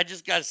 I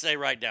just got to say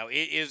right now,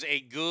 it is a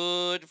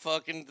good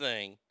fucking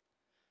thing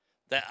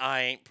that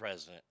I ain't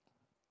president.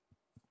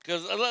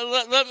 Because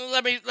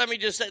let me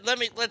just say,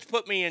 let's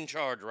put me in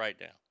charge right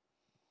now.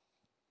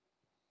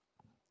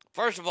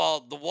 First of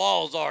all, the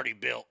wall's already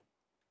built.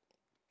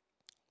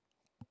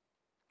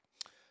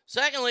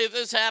 Secondly, if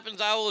this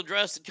happens, I will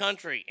address the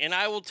country, and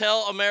I will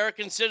tell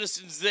American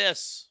citizens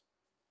this.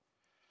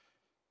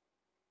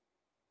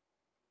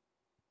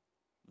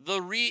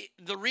 The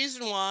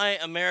reason why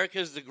America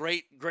is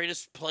the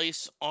greatest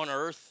place on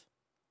earth,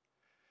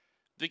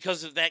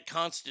 because of that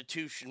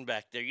Constitution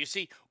back there. You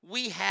see,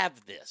 we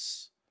have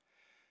this.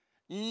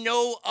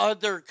 No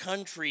other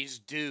countries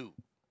do.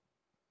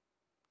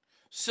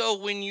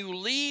 So when you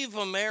leave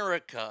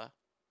America,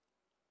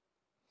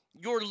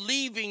 you're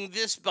leaving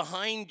this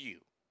behind you.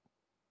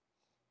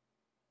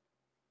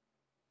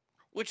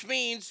 Which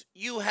means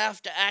you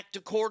have to act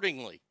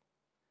accordingly.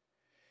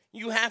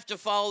 You have to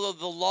follow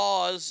the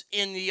laws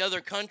in the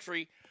other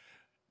country,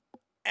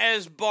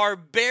 as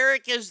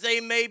barbaric as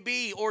they may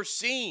be or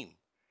seem.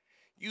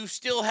 You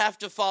still have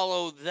to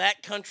follow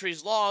that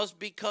country's laws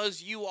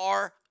because you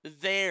are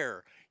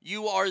there.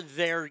 You are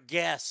their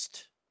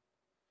guest.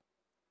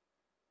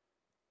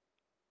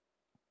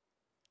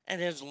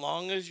 And as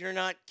long as you're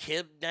not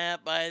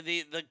kidnapped by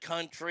the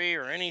country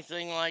or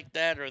anything like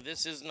that, or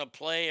this isn't a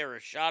play or a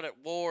shot at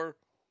war,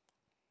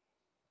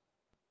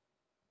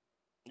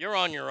 you're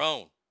on your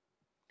own.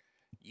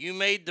 You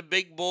made the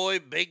big boy,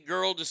 big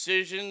girl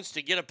decisions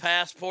to get a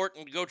passport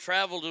and go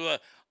travel to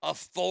a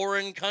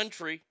foreign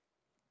country.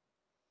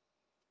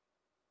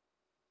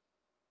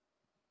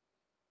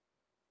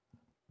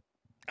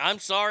 I'm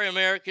sorry,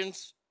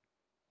 Americans.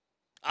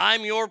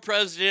 I'm your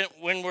president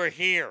when we're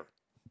here.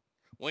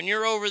 When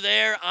you're over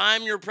there,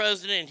 I'm your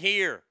president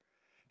here.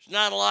 There's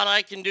not a lot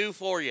I can do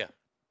for you.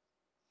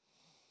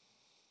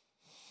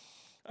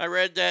 I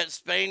read that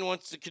Spain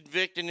wants to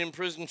convict and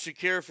imprison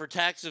Shakira for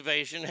tax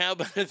evasion. How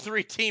about a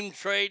 3-team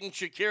trade and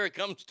Shakira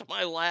comes to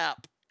my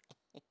lap?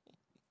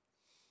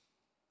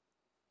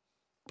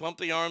 Pump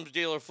the arms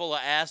dealer full of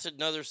acid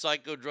and other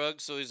psycho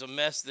drugs so he's a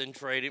mess, then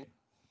trade him.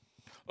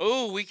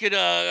 Oh, we could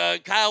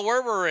Kyle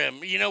Werber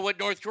him. You know what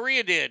North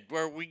Korea did,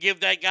 where we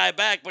give that guy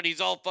back, but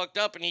he's all fucked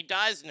up and he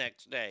dies the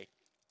next day.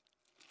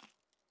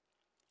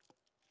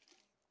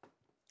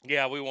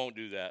 Yeah, we won't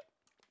do that.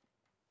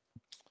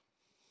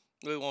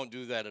 We won't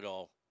do that at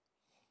all.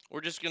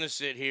 We're just going to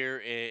sit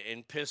here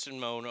and piss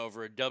and moan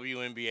over a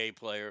WNBA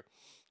player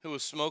who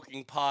was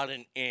smoking pot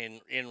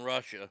in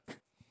Russia,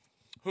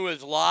 who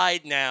has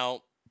lied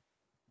now,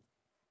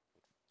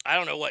 I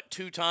don't know what,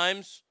 2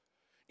 times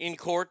in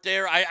court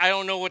there. I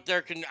don't know what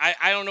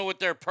I don't know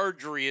what their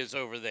perjury is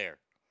over there.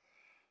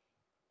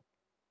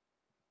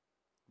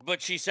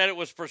 But she said it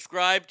was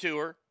prescribed to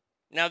her.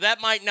 Now, that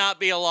might not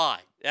be a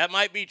lie. That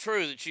might be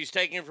true that she's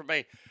taking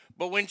information.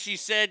 But when she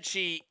said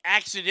she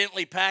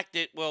accidentally packed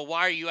it, well,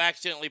 why are you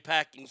accidentally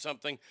packing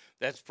something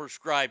that's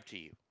prescribed to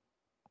you?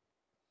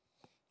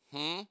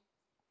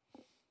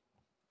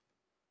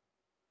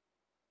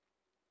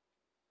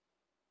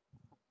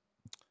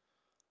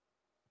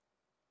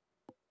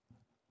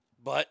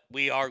 But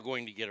we are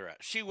going to get her out.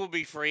 She will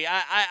be free.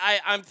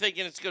 I'm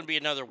thinking it's going to be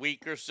another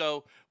week or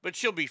so, but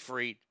she'll be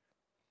freed.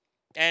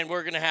 And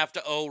we're going to have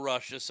to owe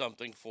Russia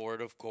something for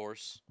it, of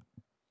course.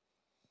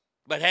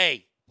 But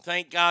hey,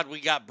 thank God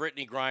we got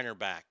Brittany Griner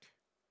back.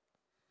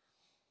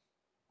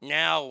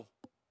 Now,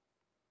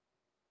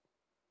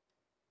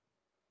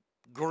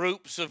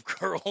 groups of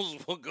girls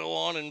will go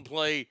on and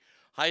play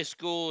high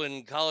school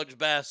and college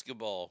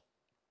basketball.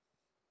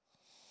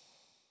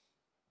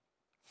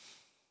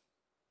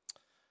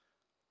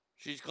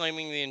 She's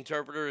claiming the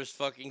interpreter is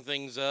fucking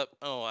things up.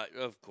 Oh,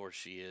 of course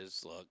she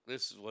is. Look,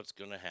 this is what's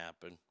going to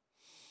happen.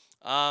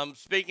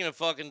 Speaking of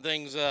fucking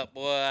things up,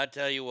 boy, I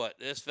tell you what,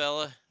 this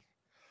fella,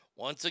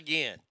 once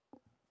again,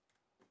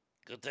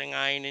 good thing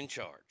I ain't in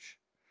charge.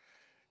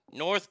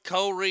 North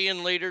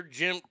Korean leader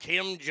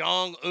Kim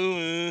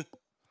Jong-un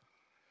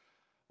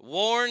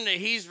warned that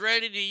he's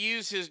ready to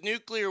use his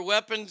nuclear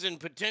weapons in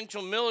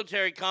potential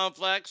military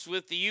conflicts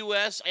with the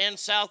U.S. and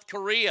South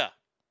Korea,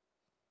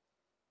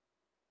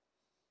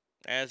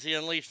 as he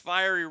unleashed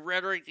fiery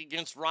rhetoric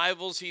against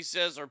rivals he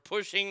says are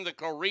pushing the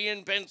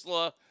Korean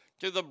peninsula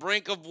to the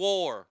brink of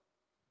war.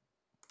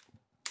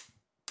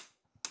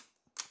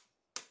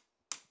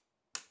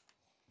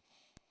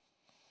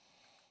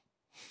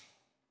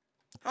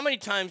 How many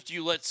times do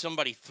you let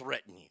somebody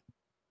threaten you?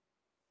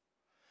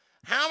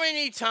 How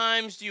many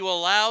times do you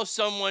allow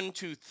someone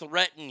to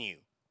threaten you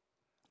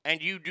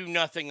and you do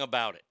nothing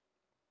about it?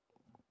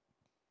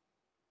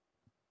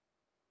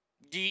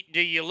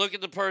 Do you look at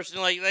the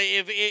person like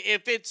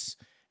if it's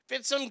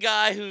some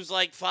guy who's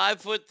like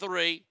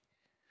 5'3",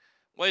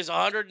 weighs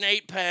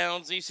 108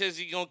 pounds, he says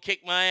he's gonna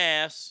kick my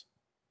ass,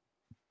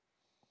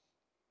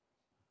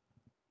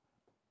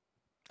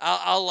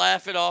 I'll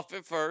laugh it off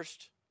at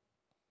first.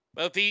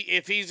 But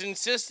if he's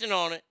insistent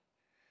on it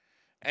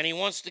and he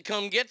wants to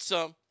come get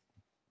some,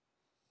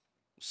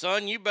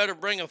 son, you better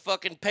bring a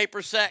fucking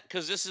paper sack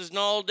because this is an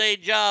all-day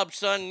job,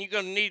 son, and you're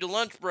gonna need a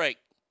lunch break.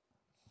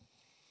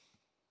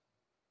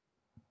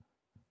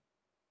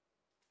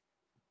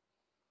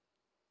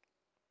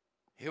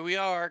 Here we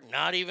are,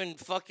 not even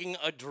fucking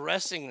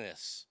addressing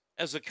this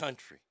as a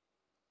country.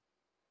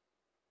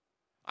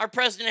 Our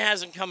president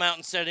hasn't come out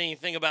and said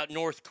anything about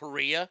North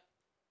Korea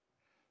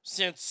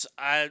since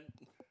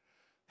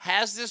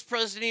Has this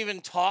president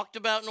even talked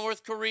about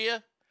North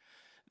Korea?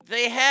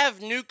 They have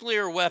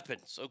nuclear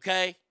weapons,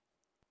 okay?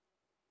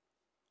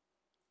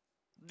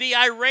 The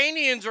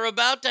Iranians are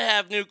about to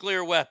have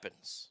nuclear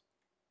weapons.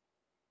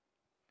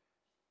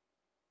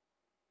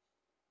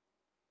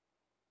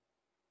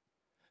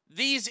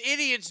 These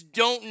idiots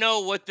don't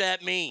know what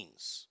that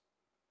means.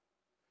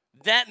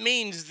 That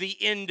means the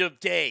end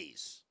of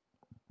days.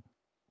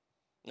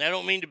 And I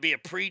don't mean to be a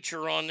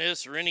preacher on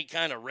this or any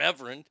kind of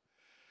reverend,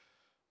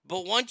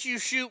 but once you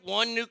shoot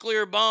one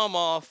nuclear bomb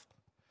off,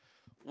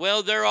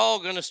 well, they're all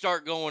going to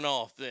start going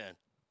off then.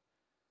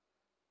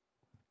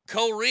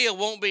 Korea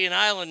won't be an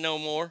island no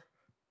more.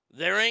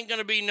 There ain't going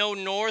to be no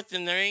north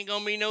and there ain't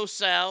going to be no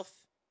south.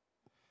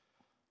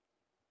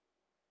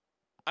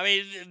 I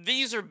mean,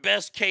 these are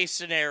best case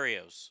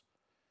scenarios.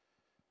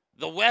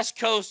 The West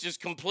Coast is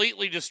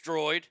completely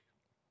destroyed.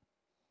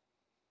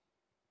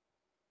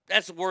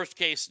 That's the worst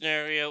case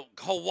scenario.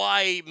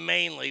 Hawaii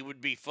mainly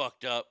would be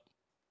fucked up.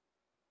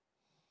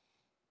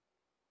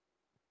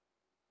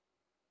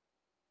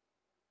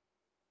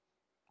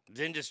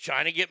 Then does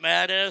China get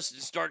mad at us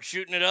and start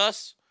shooting at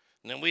us?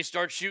 And then we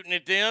start shooting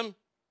at them?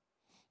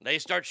 They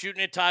start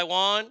shooting at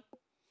Taiwan?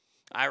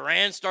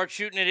 Iran starts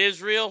shooting at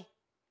Israel?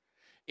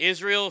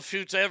 Israel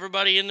shoots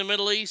everybody in the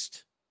Middle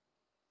East?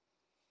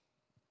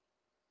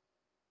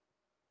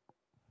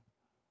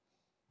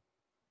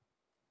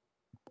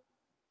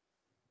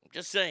 I'm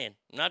just saying.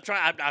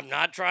 I'm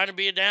not trying to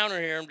be a downer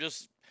here. I'm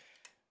just...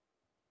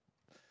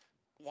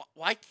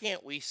 Why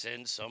can't we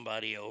send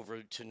somebody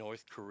over to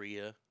North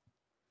Korea?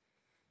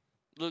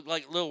 Look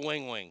like little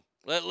Wing Wing.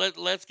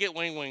 Let's get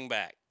Wing Wing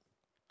back.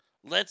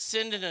 Let's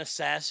send an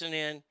assassin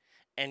in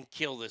and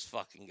kill this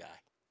fucking guy.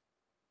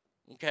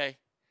 Okay?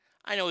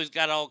 I know he's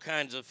got all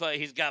kinds of...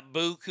 he's got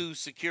buku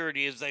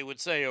security, as they would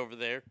say over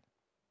there.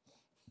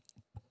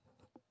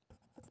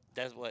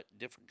 That's what?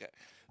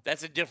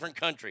 That's a different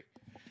country.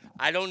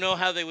 I don't know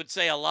how they would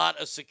say a lot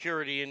of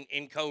security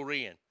in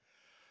Korean.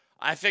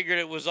 I figured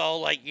it was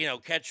all like,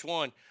 catch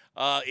one.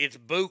 It's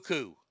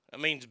buku. That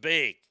means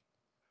big.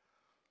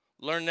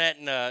 Learn that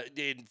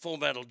in Full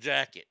Metal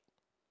Jacket.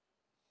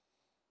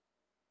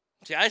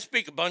 See, I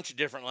speak a bunch of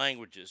different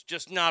languages,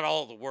 just not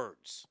all the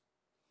words.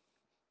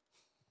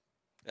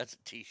 That's a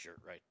t-shirt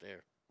right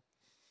there.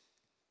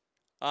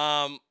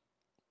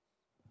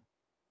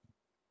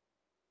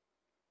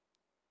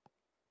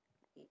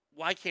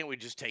 Why can't we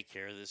just take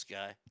care of this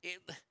guy?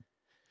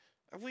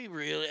 Are we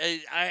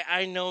really?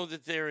 I know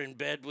that they're in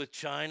bed with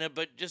China,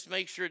 but just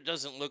make sure it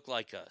doesn't look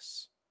like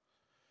us.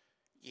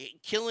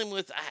 Kill him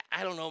with,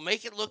 I don't know,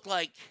 make it look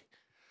like,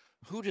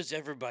 who does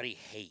everybody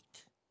hate?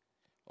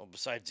 Well,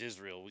 besides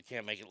Israel, we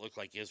can't make it look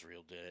like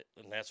Israel did it,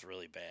 and that's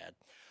really bad.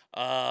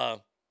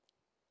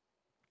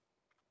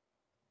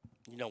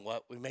 You know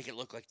what? We make it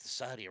look like the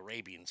Saudi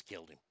Arabians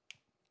killed him.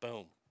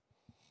 Boom.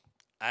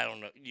 I don't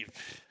know.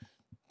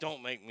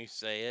 Don't make me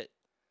say it.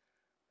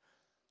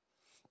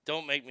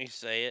 Don't make me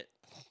say it.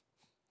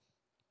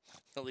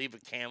 He'll leave a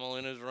camel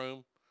in his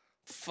room.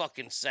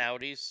 Fucking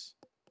Saudis.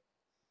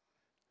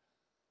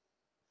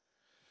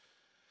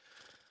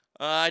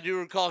 I do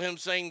recall him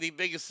saying the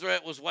biggest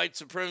threat was white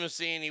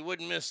supremacy and he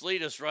wouldn't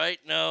mislead us, right?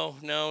 No.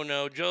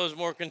 Joe's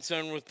more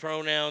concerned with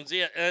pronouns.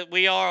 Yeah,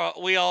 we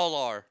all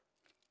are.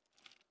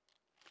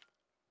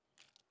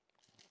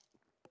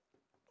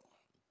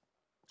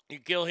 You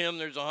kill him,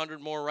 there's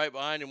 100 more right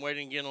behind him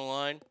waiting to get in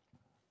line.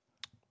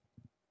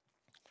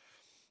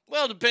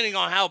 Well, depending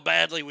on how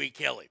badly we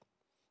kill him.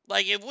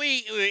 Like, if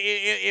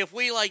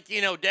we like,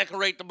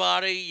 decorate the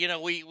body,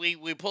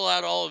 we pull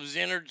out all of his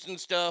innards and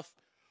stuff,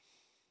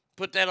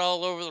 put that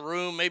all over the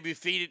room, maybe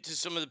feed it to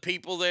some of the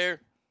people there,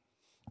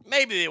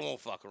 maybe they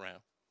won't fuck around.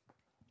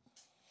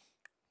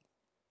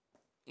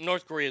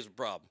 North Korea is a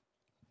problem.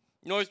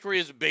 North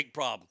Korea is a big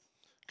problem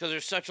because they're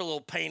such a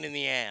little pain in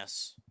the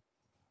ass.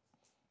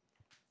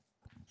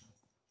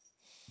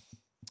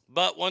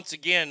 But once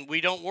again,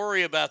 we don't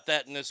worry about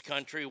that in this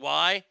country.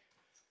 Why?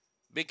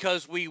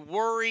 Because we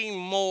worry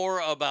more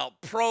about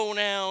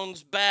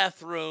pronouns,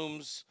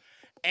 bathrooms,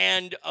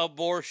 and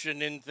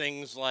abortion and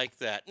things like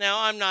that.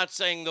 Now, I'm not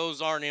saying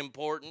those aren't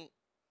important,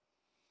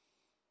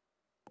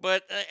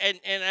 but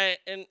I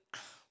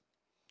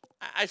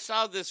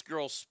saw this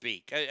girl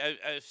speak.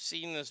 I've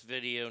seen this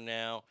video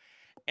now,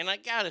 and I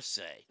gotta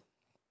say,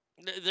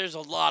 there's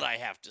a lot I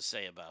have to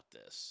say about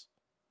this.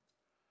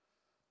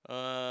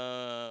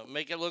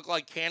 Make it look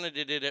like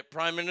Canada did it.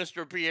 Prime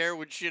Minister Pierre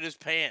would shit his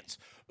pants.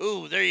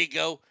 Ooh, there you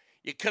go.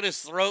 You cut his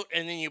throat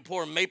and then you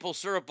pour maple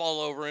syrup all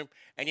over him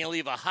and you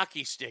leave a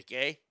hockey stick,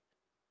 eh?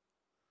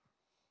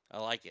 I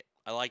like it.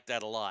 I like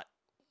that a lot.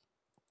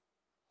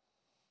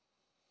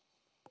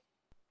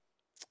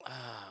 All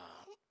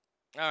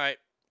right.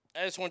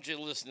 I just want you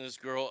to listen to this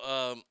girl.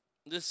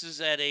 This is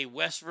at a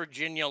West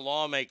Virginia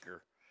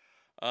lawmaker.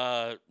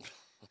 Well,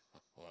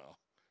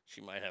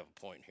 she might have a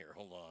point here.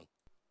 Hold on.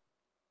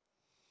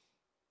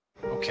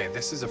 Okay,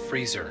 this is a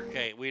freezer.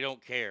 Okay, we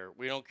don't care.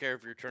 We don't care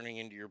if you're turning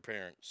into your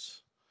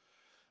parents.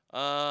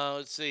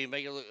 Let's see.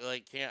 Make it look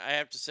like I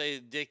have to say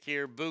dick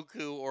here.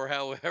 Buku, or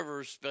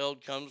however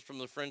spelled, comes from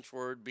the French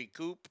word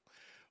bicoupe,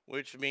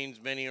 which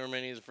means many or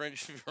many. The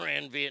French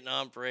ran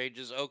Vietnam for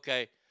ages.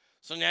 Okay.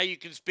 So now you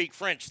can speak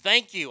French.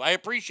 Thank you. I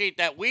appreciate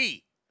that.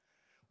 Oui,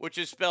 which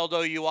is spelled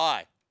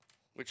O-U-I,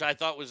 which I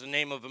thought was the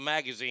name of a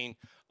magazine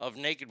of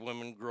naked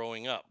women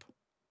growing up.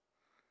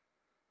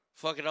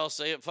 Fuck it, I'll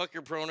say it. Fuck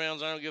your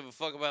pronouns. I don't give a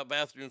fuck about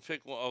bathrooms.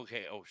 Pick one.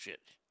 Okay, oh shit.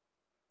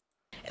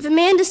 If a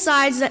man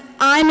decides that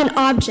I'm an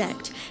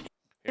object,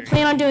 I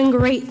plan on doing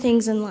great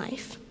things in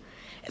life.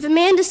 If a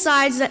man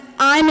decides that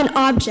I'm an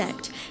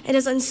object and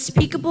does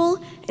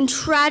unspeakable and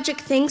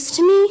tragic things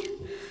to me,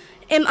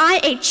 am I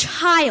a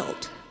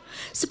child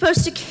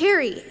supposed to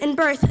carry and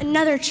birth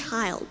another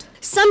child?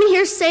 Some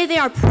here say they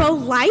are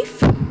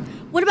pro-life.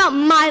 What about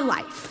my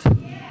life?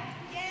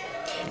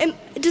 And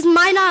does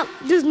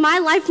my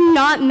life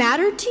not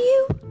matter to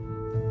you?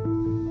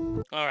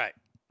 All right.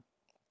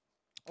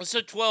 It's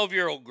a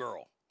 12-year-old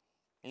girl.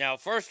 Now,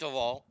 first of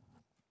all,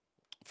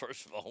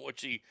 what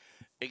she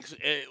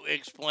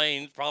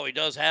explains probably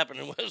does happen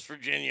in West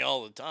Virginia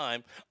all the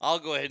time. I'll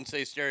go ahead and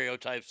say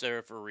stereotypes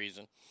there for a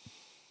reason.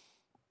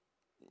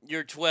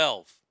 You're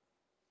 12.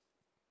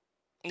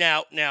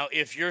 Now,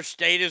 if your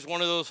state is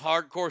one of those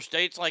hardcore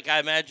states like I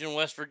imagine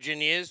West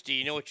Virginia is, do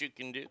you know what you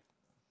can do?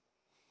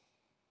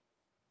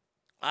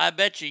 I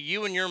bet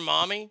you and your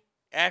mommy,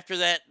 after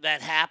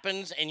that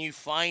happens and you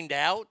find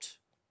out,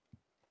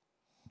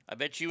 I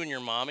bet you and your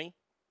mommy,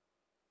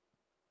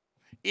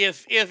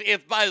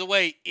 if by the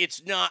way,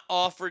 it's not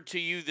offered to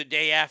you the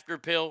day after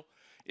pill,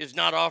 is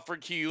not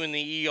offered to you in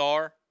the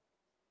ER,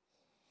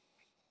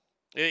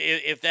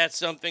 if that's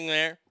something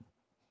there,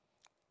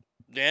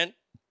 then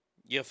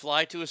you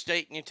fly to a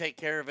state and you take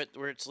care of it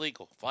where it's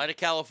legal. Fly to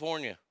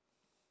California.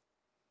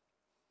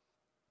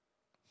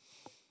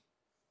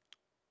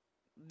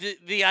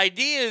 The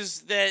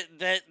ideas that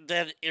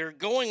are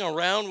going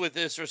around with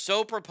this are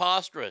so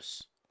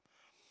preposterous.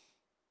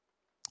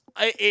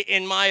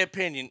 In my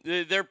opinion,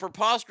 they're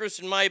preposterous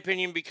in my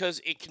opinion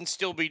because it can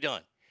still be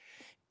done.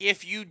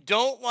 If you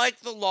don't like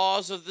the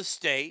laws of the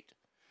state,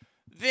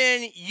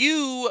 then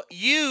you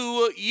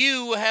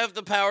have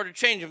the power to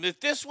change them. If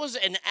this was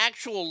an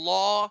actual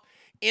law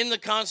in the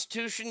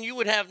Constitution, you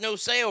would have no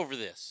say over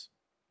this.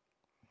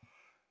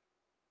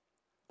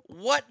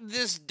 What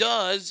this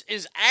does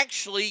is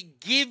actually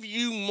give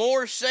you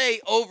more say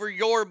over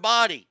your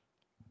body.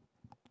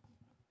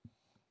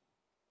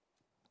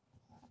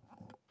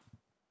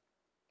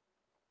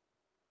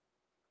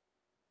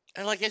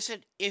 And like I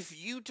said, if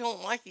you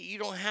don't like it, you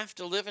don't have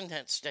to live in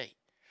that state.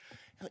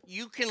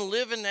 You can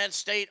live in that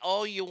state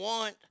all you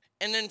want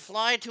and then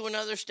fly to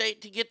another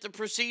state to get the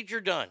procedure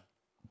done.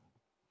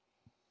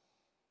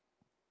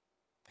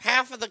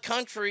 Half of the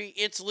country,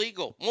 it's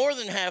legal. More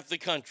than half the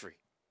country.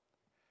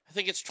 I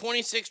think it's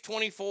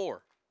 26-24.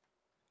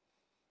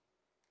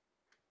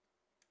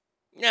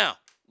 Now,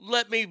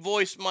 let me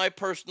voice my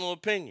personal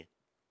opinion.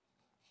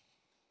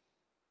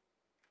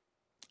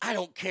 I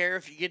don't care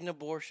if you get an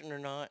abortion or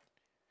not.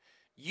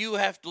 You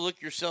have to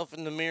look yourself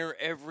in the mirror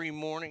every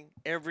morning,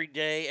 every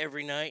day,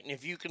 every night. And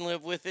if you can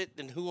live with it,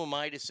 then who am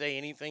I to say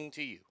anything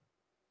to you?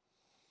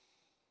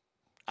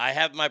 I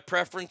have my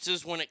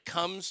preferences when it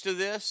comes to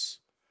this,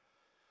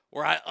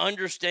 where I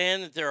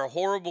understand that there are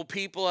horrible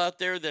people out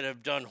there that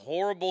have done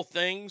horrible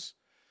things,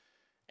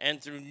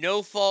 and through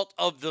no fault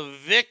of the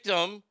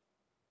victim,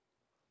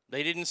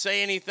 they didn't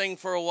say anything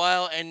for a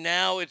while, and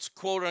now it's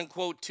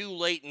quote-unquote too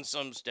late in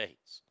some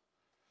states.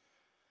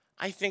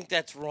 I think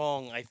that's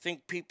wrong. I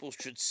think people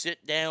should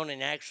sit down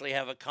and actually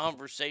have a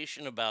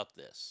conversation about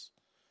this.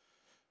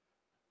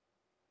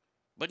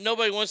 But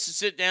nobody wants to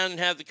sit down and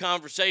have the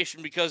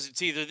conversation because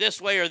it's either this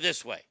way or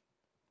this way.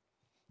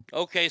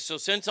 Okay, so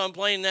since I'm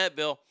playing that,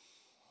 Bill,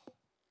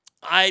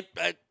 I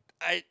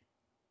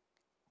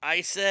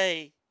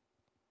say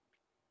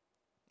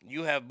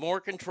you have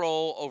more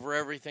control over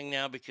everything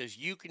now because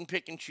you can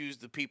pick and choose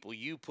the people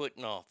you put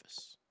in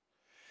office.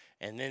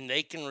 And then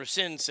they can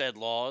rescind said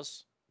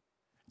laws,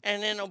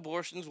 and then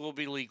abortions will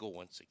be legal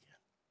once again.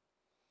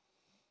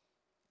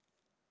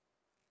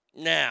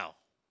 Now,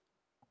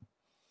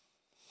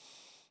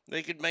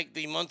 they could make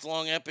the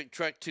month-long epic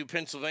trek to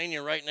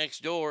Pennsylvania right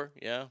next door.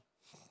 Yeah.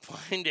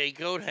 Find a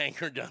coat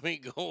hanger, dummy.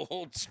 Go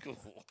old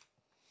school.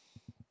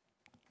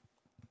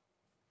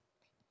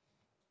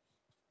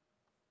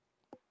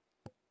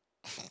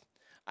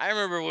 I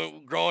remember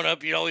when growing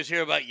up, you'd always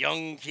hear about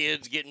young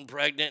kids getting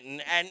pregnant,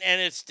 and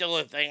it's still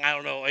a thing. I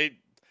don't know.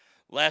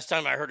 Last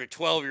time I heard a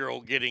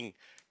 12-year-old getting,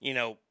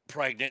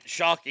 pregnant.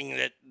 Shocking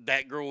that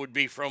that girl would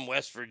be from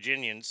West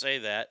Virginia and say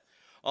that.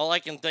 All I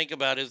can think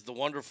about is the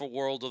wonderful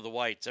world of the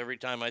whites every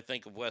time I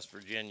think of West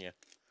Virginia.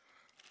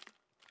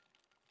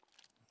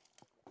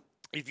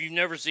 If you've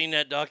never seen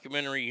that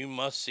documentary, you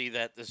must see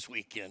that this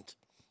weekend.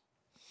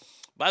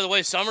 By the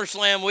way,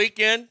 SummerSlam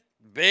weekend,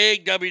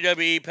 big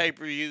WWE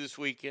pay-per-view this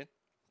weekend.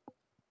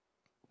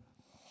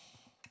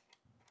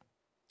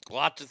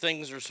 Lots of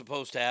things are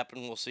supposed to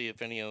happen. We'll see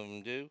if any of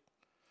them do.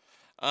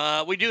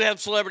 We do have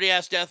Celebrity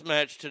Ass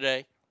Deathmatch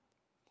today.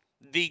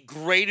 the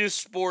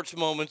greatest sports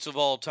moments of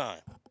all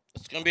time.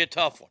 It's going to be a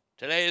tough one.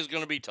 Today is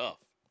going to be tough.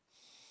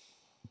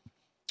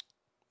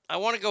 I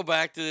want to go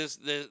back to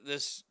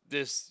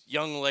this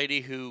young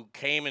lady who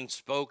came and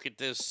spoke at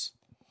this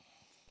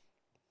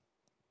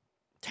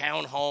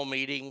town hall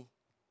meeting.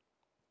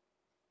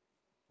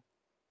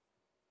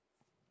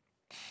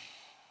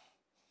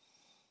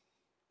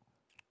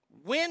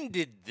 When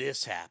did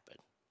this happen?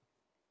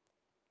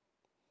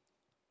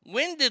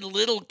 When did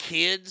little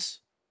kids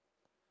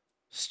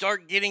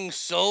start getting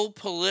so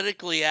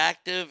politically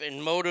active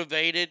and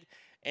motivated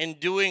and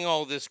doing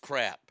all this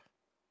crap?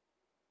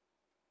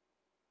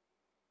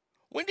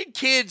 When did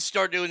kids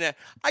start doing that?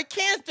 I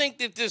can't think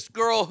that this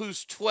girl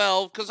who's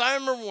 12, because I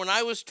remember when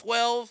I was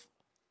 12,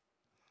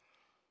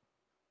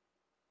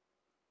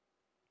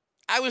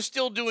 I was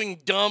still doing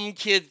dumb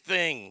kid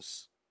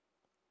things.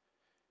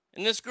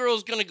 And this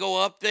girl's going to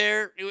go up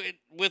there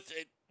with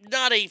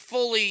not a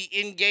fully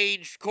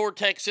engaged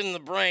cortex in the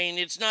brain.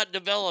 It's not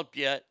developed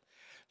yet.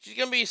 She's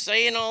going to be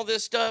saying all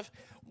this stuff.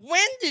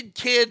 When did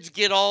kids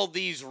get all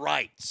these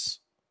rights?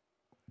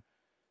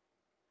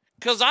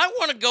 Because I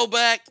want to go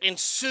back and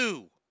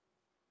sue.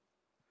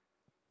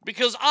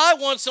 Because I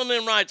want some of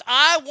them rights.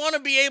 I want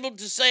to be able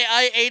to say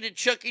I ate at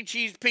Chuck E.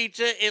 Cheese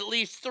Pizza at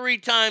least 3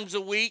 times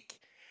a week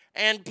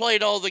and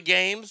played all the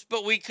games,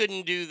 but we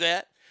couldn't do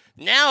that.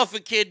 Now, if a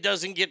kid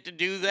doesn't get to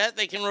do that,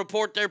 they can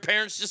report their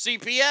parents to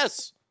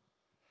CPS.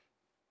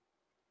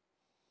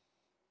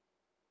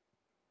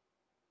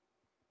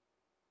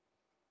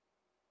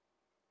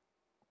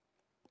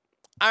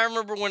 I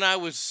remember when I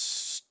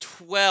was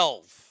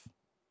 12,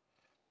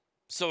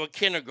 so a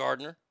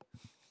kindergartner.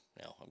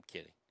 No, I'm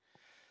kidding.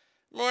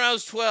 When I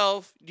was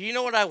 12, do you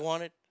know what I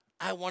wanted?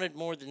 I wanted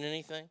more than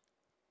anything.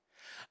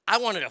 I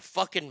wanted a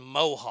fucking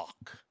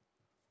mohawk.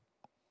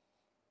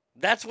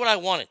 That's what I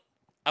wanted.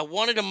 I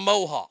wanted a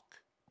mohawk.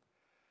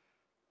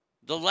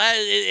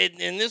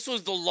 And this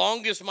was the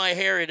longest my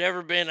hair had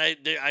ever been.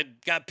 I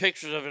got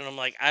pictures of it, and I'm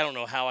like, I don't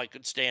know how I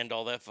could stand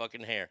all that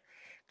fucking hair.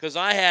 Because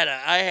I had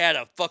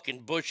a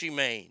fucking bushy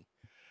mane.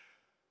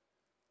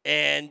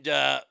 And,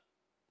 I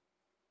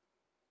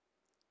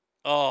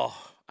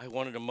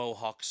wanted a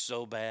mohawk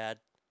so bad.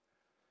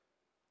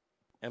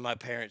 And my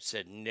parents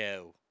said,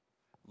 no.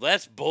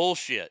 That's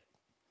bullshit.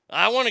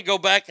 I want to go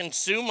back and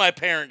sue my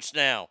parents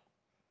now.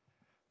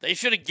 They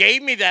should have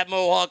gave me that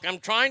mohawk. I'm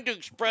trying to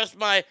express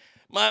my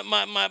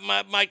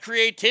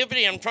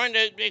creativity. I'm trying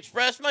to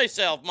express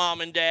myself,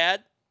 Mom and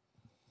Dad.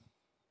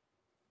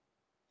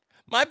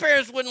 My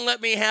parents wouldn't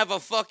let me have a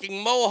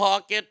fucking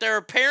mohawk, yet there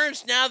are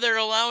parents now that are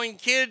allowing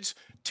kids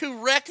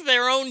to wreck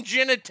their own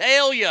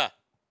genitalia.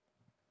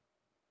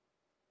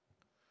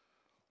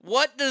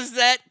 What does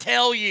that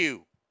tell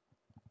you?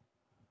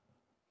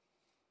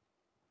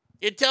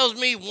 It tells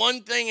me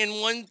one thing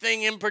and one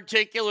thing in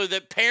particular,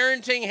 that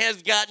parenting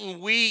has gotten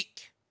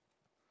weak.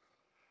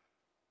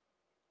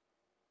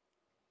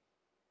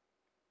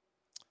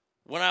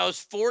 When I was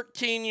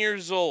 14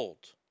 years old,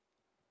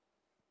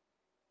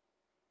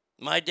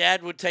 my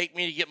dad would take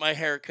me to get my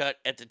hair cut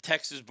at the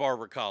Texas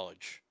Barber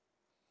College.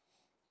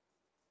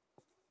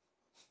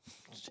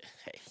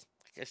 Hey,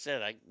 like I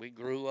said, we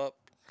grew up.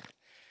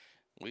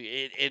 And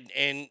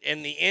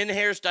the in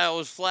hairstyle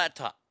was flat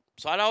top.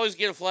 So I'd always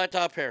get a flat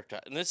top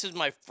haircut. And this is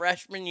my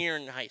freshman year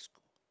in high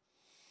school.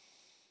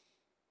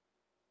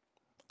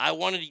 I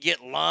wanted to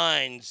get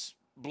lines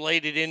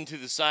bladed into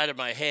the side of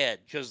my head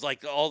because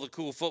like all the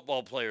cool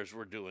football players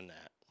were doing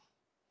that.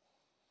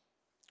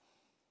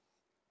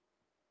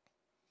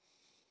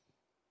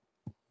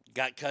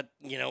 Got cut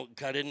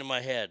into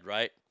my head,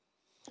 right?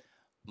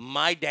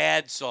 My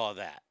dad saw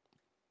that.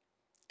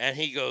 And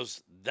he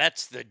goes,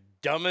 that's the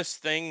dumbest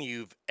thing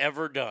you've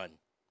ever done.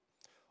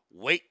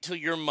 Wait till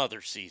your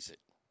mother sees it.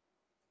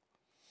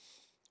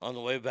 On the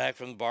way back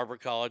from the barber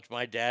college,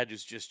 my dad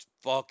was just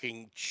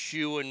fucking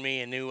chewing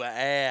me a new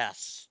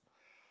ass.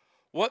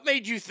 What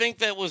made you think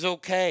that was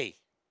okay?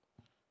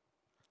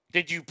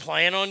 Did you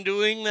plan on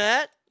doing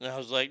that? And I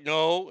was like,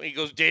 no. He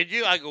goes, did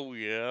you? I go,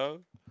 yeah.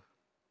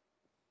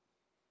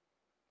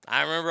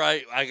 I remember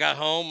I got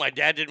home. My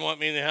dad didn't want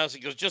me in the house.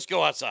 He goes, just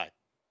go outside.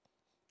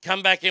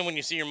 Come back in when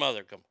you see your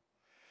mother. Come.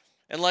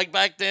 And like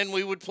back then,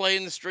 we would play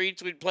in the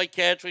streets. We'd play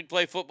catch. We'd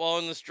play football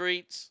in the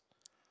streets.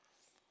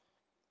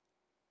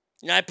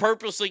 And I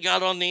purposely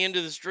got on the end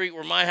of the street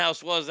where my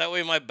house was. That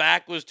way my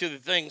back was to the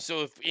thing.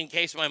 So if in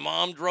case my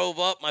mom drove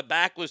up, my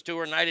back was to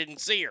her and I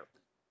didn't see her.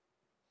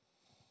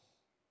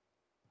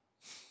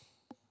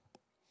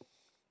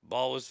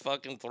 Ball was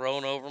fucking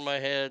thrown over my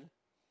head.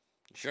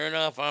 Sure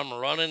enough, I'm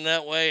running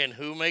that way. And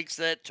who makes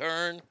that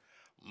turn?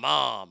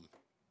 Mom.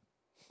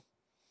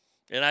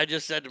 And I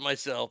just said to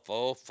myself,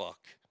 oh, fuck.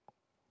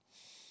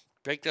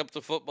 Picked up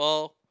the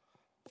football,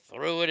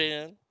 threw it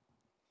in,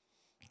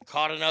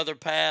 caught another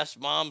pass.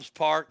 Mom's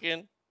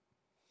parking.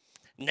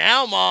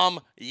 Now Mom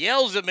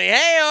yells at me,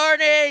 hey,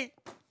 Arnie.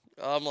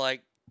 I'm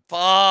like,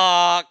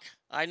 fuck.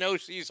 I know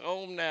she's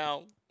home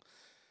now.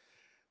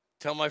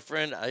 Tell my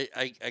friend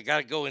I got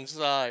to go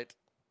inside.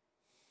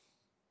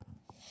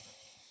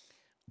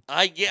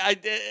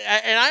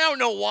 And I don't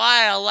know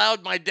why I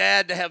allowed my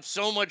dad to have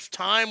so much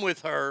time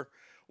with her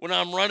when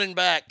I'm running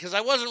back, because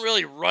I wasn't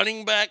really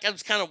running back. I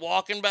was kind of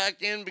walking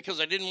back in because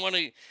I didn't want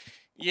to,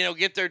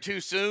 get there too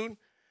soon.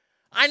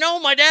 I know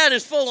my dad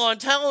is full on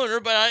telling her,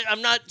 but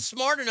I'm not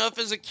smart enough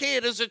as a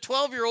kid, as a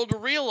 12-year-old, to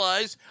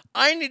realize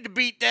I need to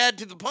beat dad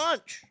to the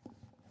punch.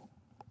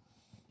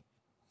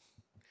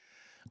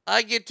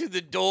 I get to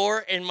the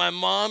door, and my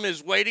mom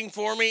is waiting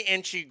for me,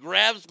 and she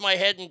grabs my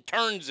head and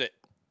turns it.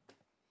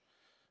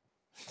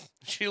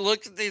 She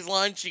looks at these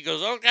lines. She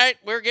goes, okay,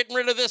 we're getting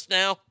rid of this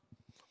now.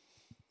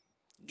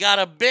 Got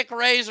a Bic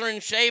razor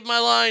and shaved my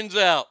lines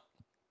out.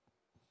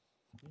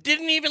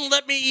 Didn't even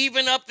let me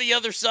even up the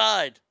other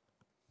side.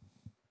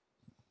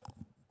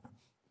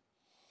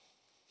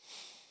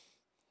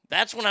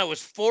 That's when I was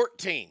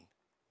 14.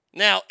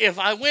 Now, if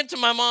I went to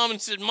my mom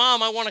and said,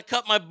 Mom, I want to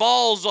cut my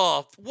balls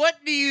off, what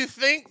do you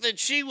think that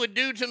she would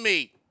do to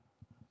me?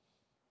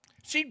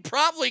 She'd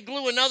probably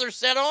glue another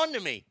set on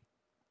to me.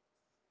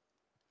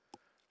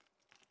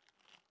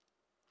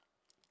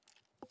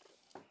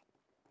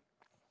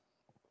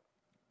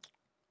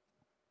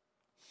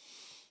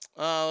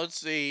 Let's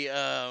see.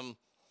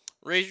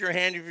 Raise your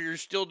hand if you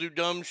still do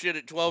dumb shit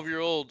at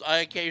 12-year-old. I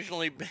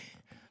occasionally,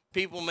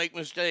 people make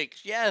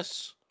mistakes.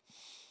 Yes.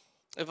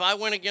 If I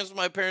went against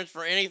my parents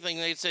for anything,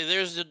 they'd say,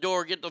 there's the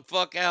door, get the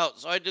fuck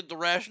out. So I did the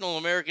rational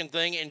American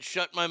thing and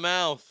shut my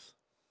mouth.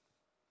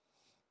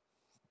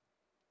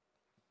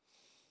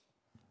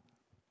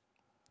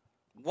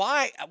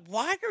 Why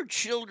are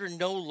children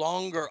no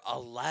longer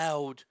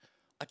allowed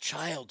a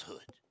childhood?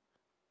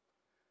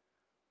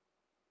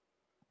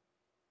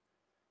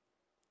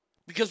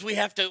 Because we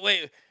have to,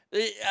 wait,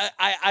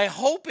 I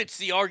hope it's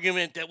the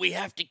argument that we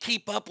have to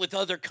keep up with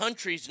other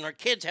countries and our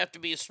kids have to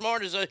be as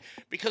smart as us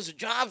because of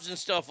jobs and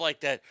stuff like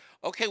that.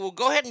 Okay, well,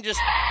 go ahead and just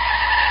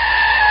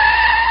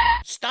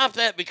stop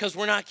that because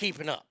we're not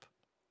keeping up.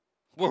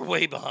 We're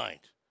way behind.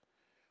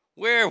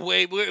 We're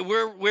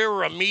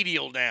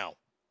remedial now.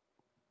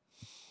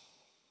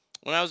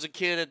 When I was a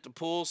kid at the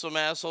pool, some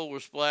asshole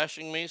was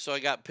splashing me, so I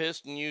got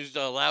pissed and used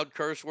loud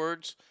curse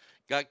words.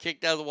 Got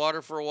kicked out of the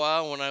water for a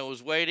while when I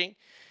was waiting.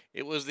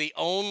 It was the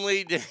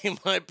only day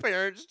my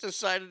parents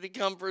decided to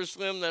come for a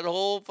swim that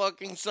whole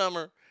fucking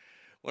summer.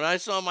 When I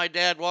saw my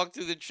dad walk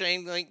through the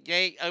chain link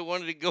gate, I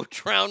wanted to go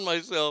drown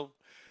myself.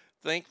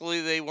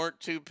 Thankfully, they weren't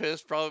too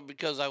pissed, probably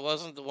because I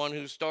wasn't the one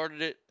who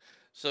started it.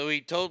 So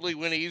he totally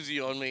went easy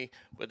on me.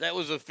 But that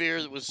was a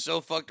fear that was so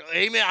fucked up.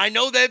 Hey, man, I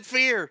know that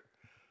fear.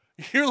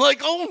 You're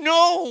like, oh,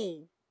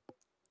 no.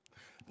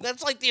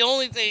 That's like the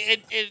only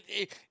thing.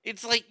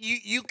 It's like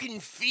you can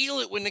feel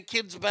it when the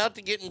kid's about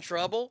to get in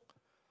trouble.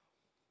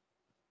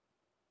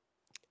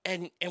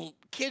 And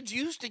kids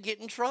used to get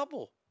in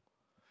trouble.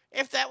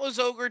 If that was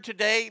Ogre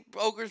today,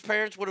 Ogre's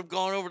parents would have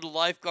gone over to the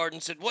lifeguard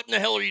and said, what in the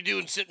hell are you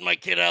doing sitting my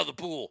kid out of the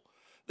pool?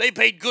 They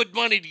paid good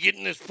money to get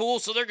in this pool,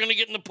 so they're going to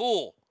get in the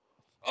pool.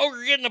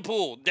 Ogre, get in the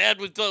pool. Dad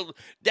would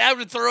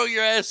throw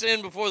your ass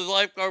in before the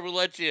lifeguard would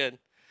let you in.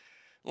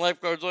 The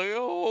lifeguard's like,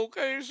 oh,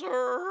 okay,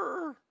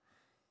 sir.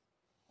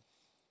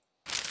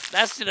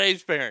 That's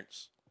today's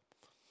parents.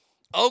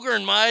 Ogre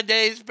in my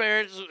day's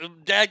parents,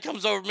 Dad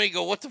comes over to me and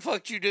go, what the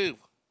fuck you do?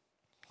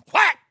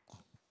 What?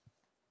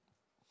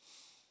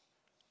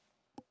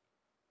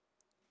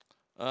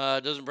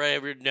 Doesn't Brad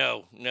ever?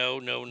 No,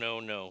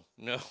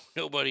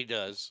 nobody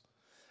does.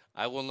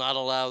 I will not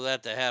allow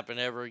that to happen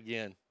ever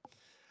again.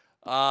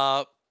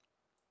 I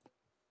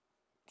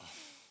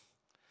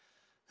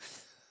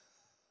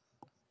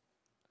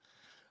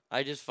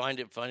just find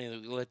it funny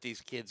that we let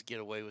these kids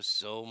get away with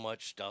so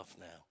much stuff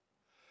now.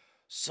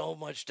 So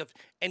much stuff.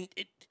 And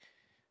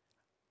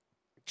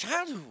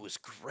childhood was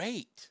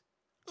great.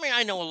 I mean,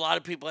 I know a lot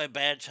of people have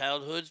bad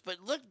childhoods, but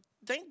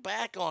think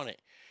back on it.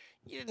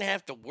 You didn't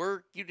have to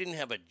work. You didn't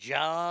have a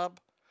job.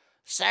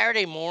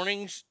 Saturday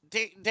mornings,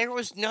 there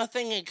was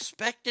nothing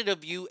expected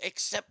of you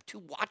except to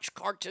watch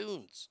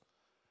cartoons.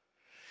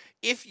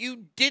 If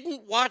you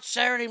didn't watch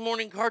Saturday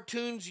morning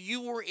cartoons,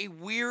 you were a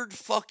weird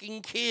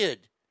fucking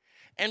kid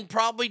and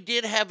probably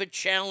did have a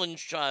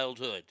challenged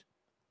childhood.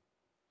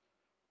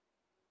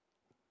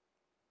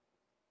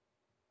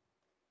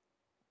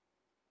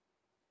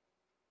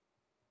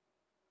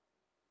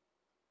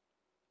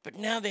 But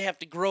now they have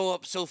to grow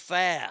up so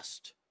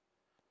fast.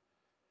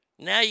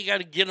 Now you got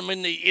to get them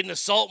in the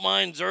salt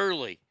mines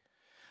early.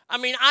 I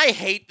mean, I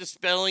hate the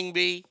spelling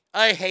bee.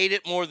 I hate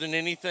it more than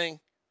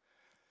anything.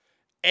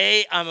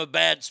 A, I'm a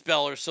bad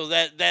speller, so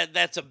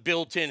that's a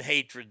built-in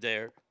hatred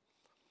there.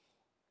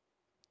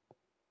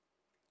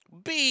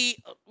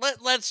 B,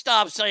 let's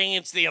stop saying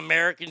it's the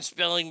American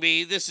spelling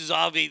bee. This is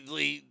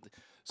obviously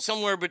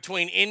somewhere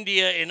between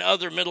India and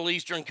other Middle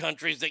Eastern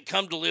countries that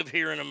come to live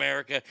here in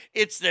America.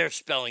 It's their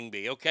spelling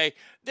bee, okay?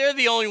 They're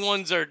the only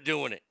ones that are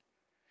doing it.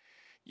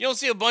 You don't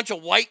see a bunch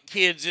of white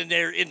kids in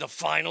there in the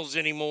finals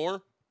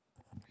anymore.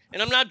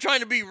 And I'm not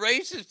trying to be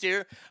racist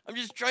here. I'm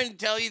just trying to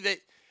tell you that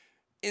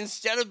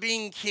instead of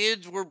being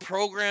kids, we're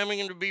programming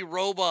them to be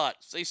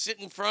robots. They sit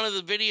in front of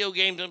the video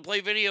games and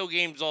play video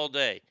games all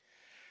day.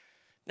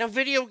 Now,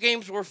 video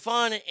games were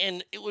fun,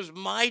 and it was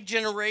my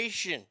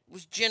generation. It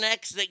was Gen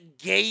X that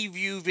gave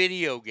you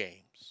video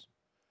games.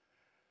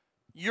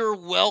 You're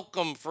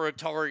welcome for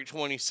Atari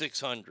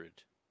 2600.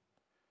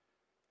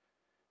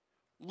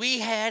 We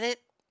had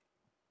it,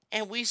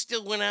 and we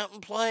still went out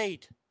and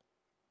played.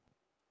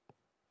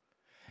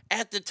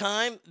 At the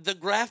time, the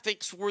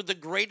graphics were the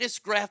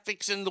greatest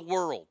graphics in the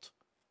world.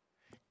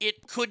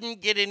 It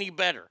couldn't get any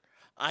better.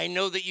 I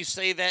know that you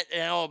say that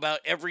now about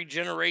every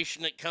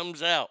generation that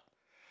comes out,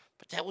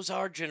 but that was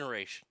our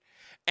generation.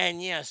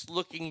 And yes,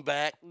 looking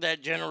back,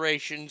 that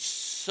generation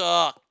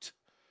sucked.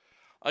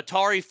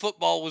 Atari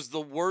football was the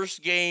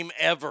worst game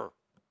ever.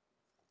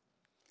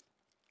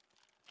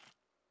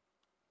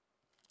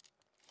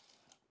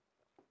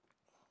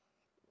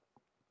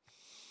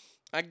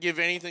 I'd give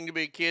anything to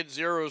be a kid,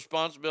 0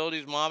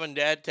 responsibilities, mom and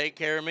dad take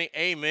care of me.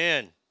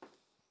 Amen.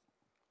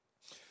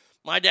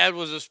 My dad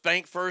was a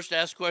spank first,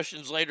 ask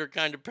questions later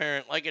kind of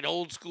parent, like an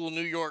old school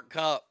New York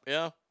cop,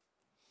 yeah?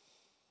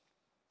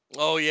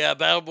 Oh, yeah,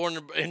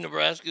 Battleborn in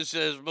Nebraska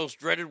says most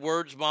dreaded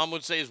words mom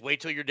would say is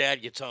wait till your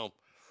dad gets home.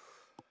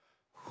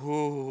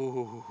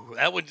 Ooh,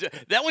 that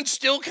one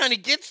still kind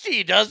of gets to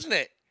you, doesn't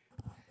it?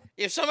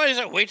 If somebody's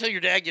like, wait till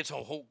your dad gets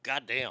home, oh,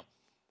 goddamn.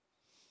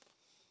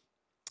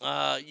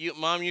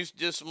 Mom used to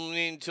discipline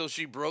me until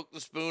she broke the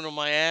spoon on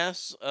my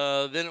ass.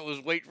 Then it was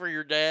wait for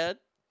your dad.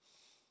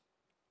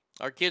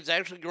 Our kids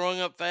actually growing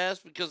up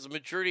fast because the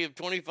maturity of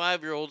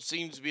 25-year-olds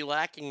seems to be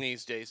lacking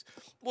these days.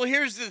 Well,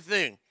 here's the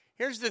thing.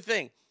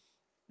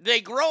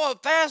 They grow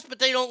up fast, but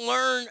they don't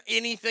learn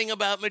anything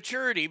about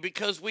maturity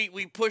because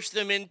we push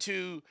them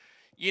into,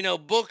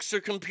 books or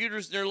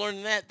computers and they're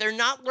learning that. They're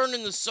not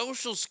learning the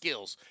social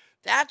skills.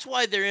 That's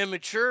why they're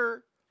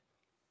immature.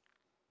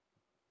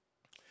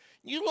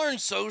 You learn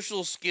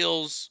social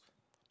skills,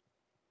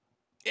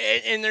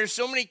 and there's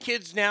so many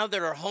kids now that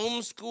are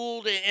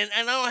homeschooled, and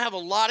I don't have a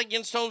lot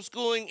against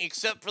homeschooling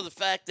except for the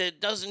fact that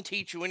it doesn't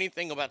teach you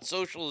anything about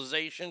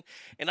socialization,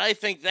 and I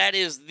think that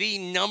is the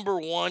number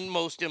one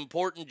most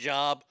important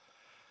job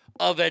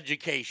of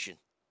education,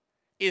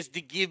 is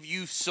to give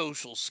you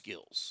social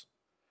skills.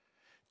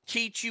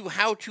 Teach you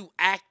how to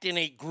act in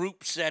a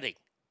group setting.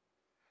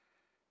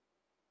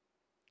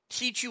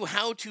 Teach you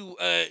how to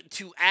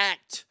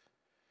act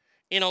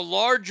in a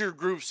larger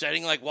group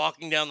setting, like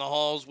walking down the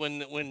halls when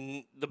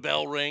the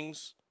bell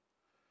rings.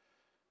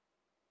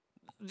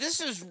 This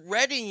is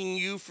readying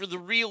you for the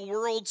real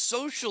world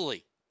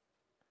socially.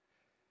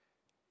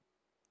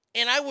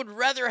 And I would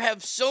rather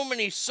have so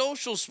many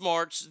social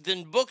smarts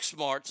than book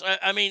smarts.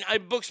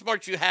 Book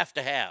smarts you have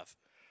to have.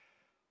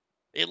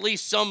 At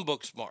least some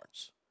book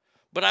smarts.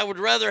 But I would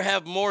rather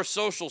have more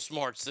social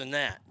smarts than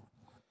that.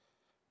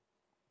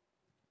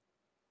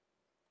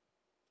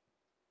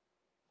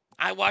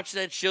 I watch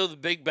that show, The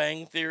Big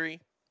Bang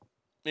Theory,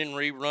 in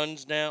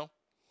reruns now.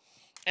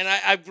 And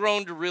I've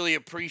grown to really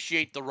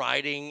appreciate the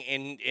writing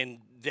and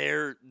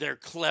their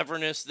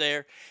cleverness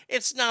there.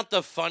 It's not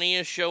the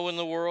funniest show in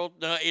the world,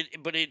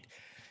 but it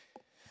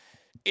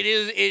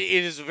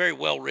is a very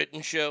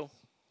well-written show.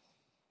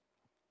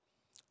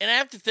 And I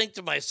have to think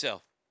to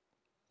myself,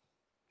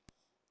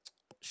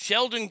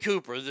 Sheldon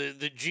Cooper,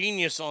 the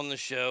genius on the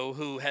show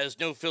who has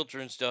no filter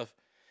and stuff,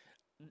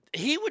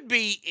 he would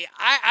be,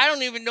 I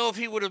don't even know if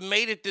he would have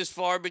made it this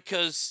far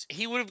because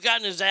he would have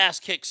gotten his ass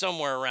kicked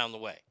somewhere around the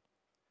way.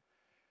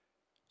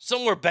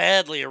 Somewhere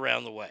badly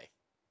around the way.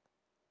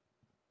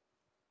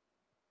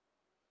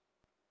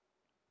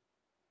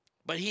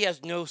 But he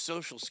has no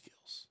social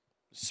skills.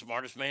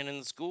 Smartest man in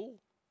the school.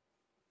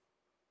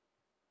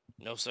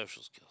 No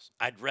social skills.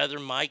 I'd rather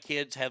my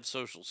kids have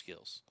social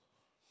skills.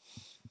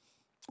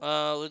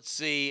 Let's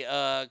see.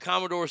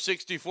 Commodore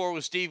 64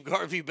 with Steve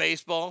Garvey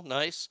baseball.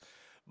 Nice.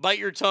 Bite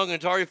your tongue,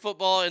 Atari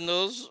football, and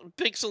those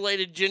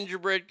pixelated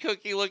gingerbread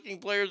cookie-looking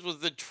players was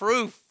the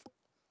truth.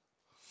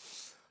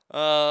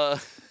 This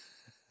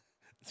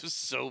was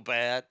so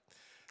bad.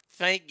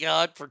 Thank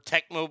God for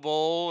Tecmo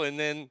Bowl, and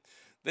then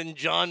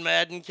John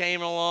Madden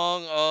came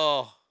along.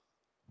 Oh.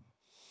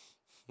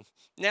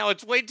 Now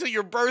it's wait till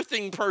your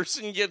birthing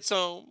person gets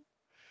home.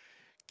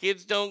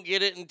 Kids don't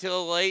get it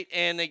until late,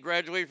 and they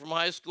graduate from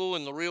high school,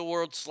 and the real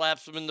world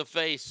slaps them in the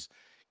face.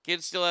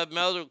 Kids still have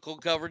medical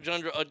coverage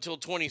until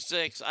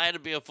 26. I had to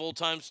be a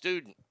full-time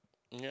student.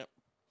 Yep.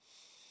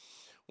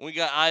 When we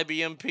got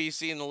IBM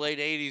PC in the late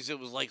 80s, it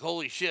was like,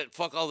 holy shit,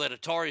 fuck all that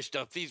Atari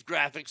stuff. These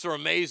graphics are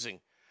amazing.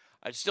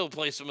 I'd still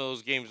play some of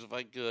those games if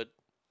I could.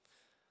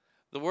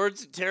 The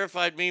words that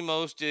terrified me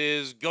most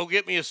is, go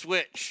get me a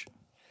Switch.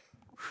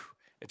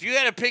 If you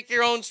had to pick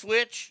your own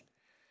Switch,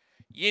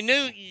 you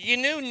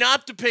knew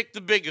not to pick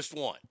the biggest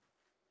one.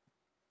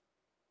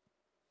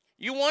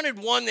 You wanted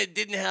one that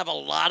didn't have a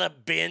lot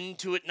of bend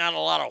to it, not a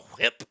lot of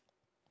whip.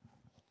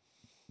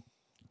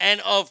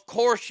 And of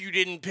course you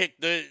didn't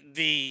pick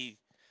the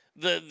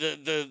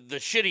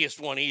shittiest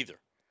one either.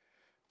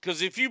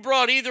 Because if you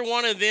brought either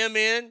one of them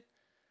in,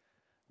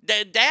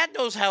 Dad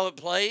knows how it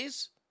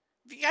plays.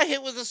 If you got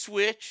hit with a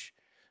Switch,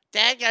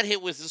 Dad got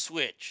hit with the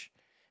Switch.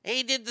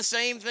 He did the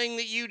same thing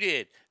that you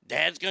did.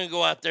 Dad's going to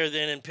go out there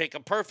then and pick a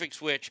perfect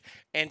switch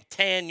and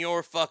tan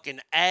your fucking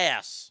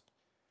ass.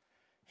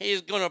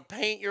 He's going to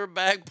paint your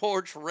back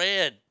porch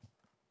red.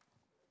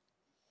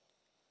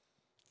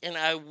 And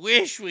I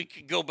wish we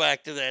could go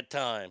back to that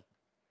time.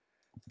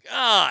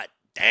 God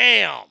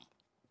damn.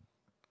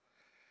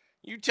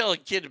 You tell a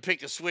kid to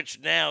pick a switch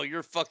now,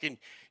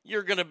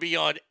 you're going to be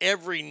on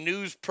every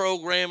news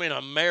program in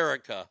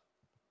America.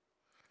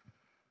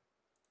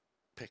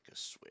 Pick a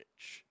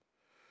switch.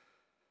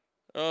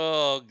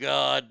 Oh,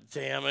 God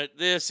damn it.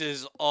 This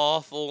is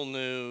awful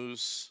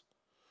news.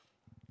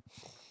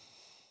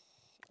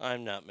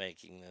 I'm not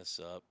making this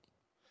up.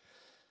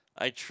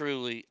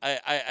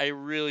 I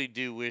really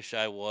do wish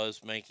I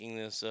was making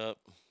this up.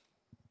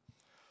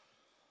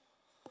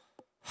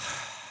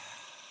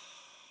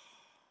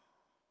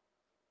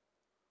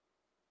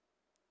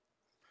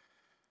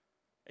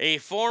 A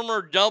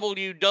former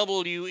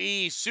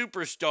WWE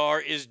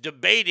superstar is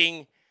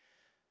debating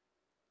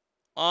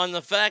on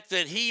the fact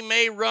that he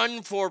may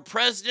run for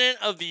president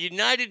of the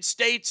United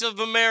States of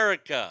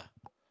America.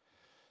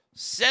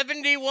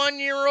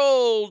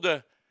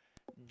 71-year-old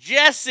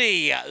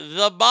Jesse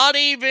the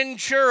Body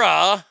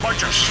Ventura.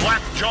 Bunch of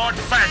slap-jawed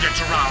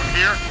faggots around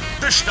here.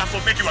 This stuff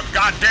will make you a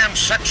goddamn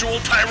sexual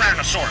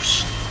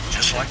tyrannosaurus.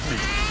 Just like me.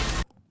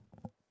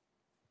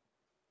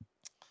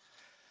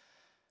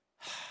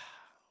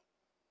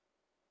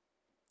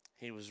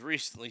 He was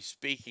recently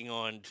speaking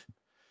on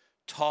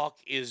Talk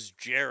is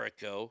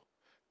Jericho.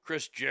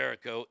 Chris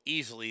Jericho,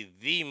 easily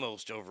the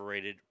most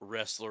overrated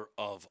wrestler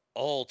of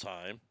all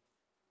time.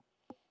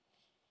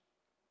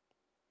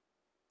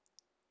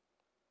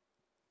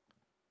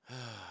 Oh,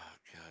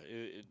 God.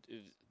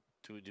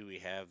 Do we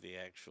have the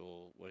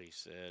actual, what he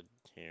said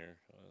here?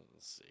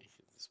 Let's see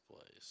if this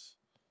plays.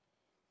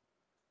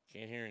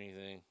 Can't hear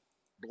anything.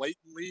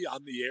 Blatantly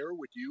on the air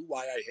with you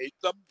why I hate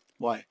them?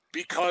 Why?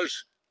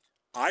 Because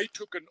I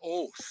took an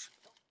oath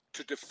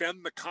to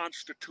defend the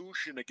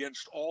Constitution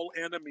against all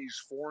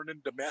enemies, foreign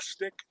and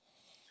domestic.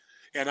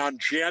 And on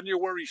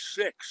January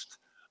 6th,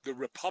 the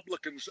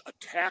Republicans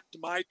attacked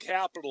my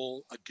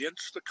Capitol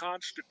against the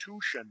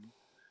Constitution,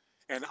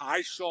 and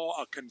I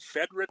saw a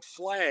Confederate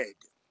flag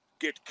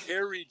get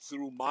carried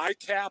through my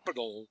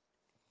Capitol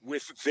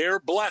with their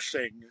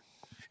blessing,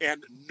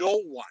 and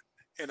no one,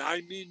 and I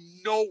mean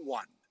no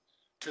one,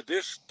 to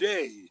this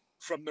day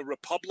from the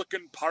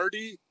Republican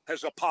Party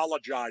has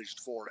apologized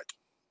for it.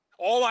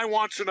 All I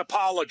want's an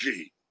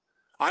apology.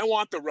 I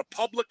want the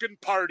Republican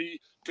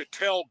Party to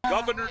tell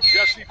Governor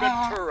Jesse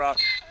Ventura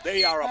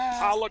they are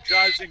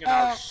apologizing and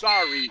are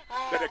sorry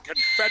that a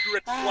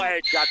Confederate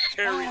flag got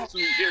carried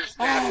through his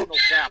national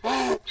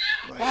capital.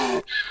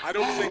 Right. I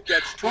don't think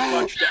that's too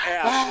much to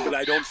ask, but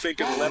I don't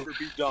think it'll ever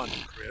be done,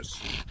 Chris.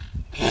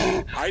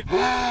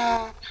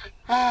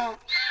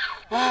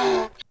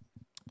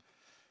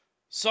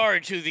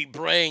 Sorry to the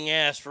braying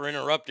ass for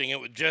interrupting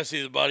it with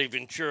Jesse the Body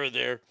Ventura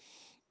there.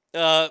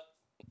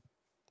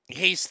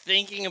 He's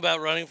thinking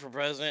about running for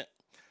president.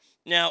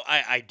 Now,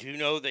 I do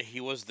know that he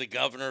was the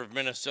governor of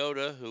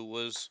Minnesota, who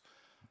was,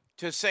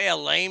 to say a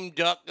lame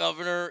duck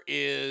governor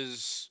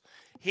is,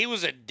 he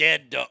was a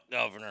dead duck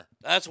governor.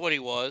 That's what he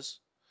was.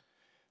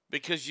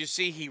 Because, you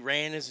see, he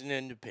ran as an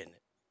independent.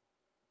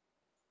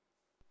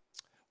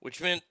 Which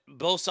meant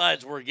both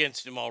sides were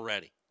against him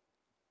already.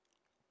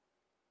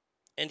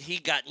 And he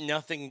got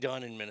nothing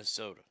done in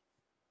Minnesota.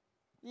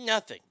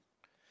 Nothing.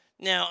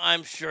 Now,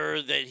 I'm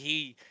sure that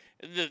he's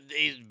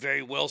a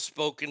very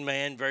well-spoken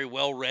man, very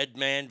well-read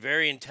man,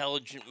 very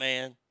intelligent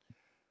man.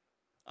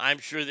 I'm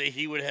sure that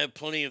he would have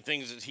plenty of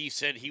things that he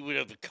said he would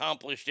have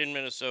accomplished in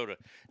Minnesota,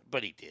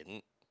 but he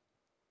didn't.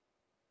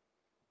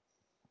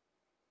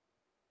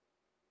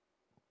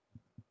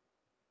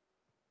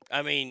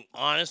 I mean,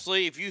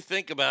 honestly, if you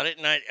think about it,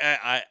 and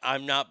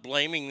I'm not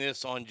blaming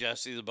this on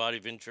Jesse the Body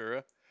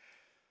Ventura,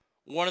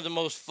 one of the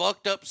most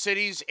fucked up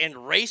cities and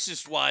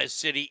racist-wise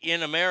city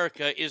in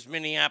America is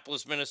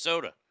Minneapolis,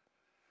 Minnesota.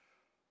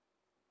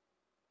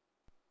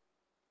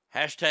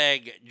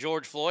 Hashtag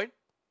George Floyd.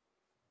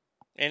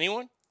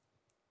 Anyone?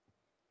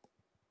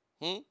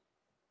 Nobody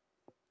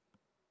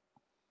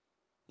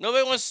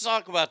wants to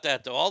talk about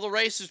that, though. All the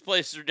racist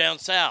places are down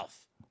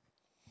south.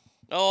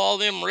 Oh, all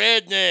them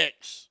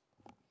rednecks.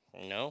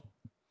 You know?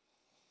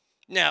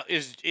 Now,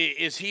 is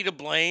he to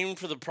blame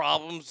for the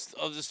problems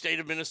of the state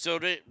of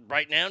Minnesota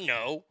right now?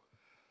 No.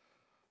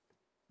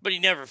 But he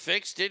never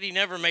fixed it. He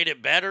never made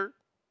it better.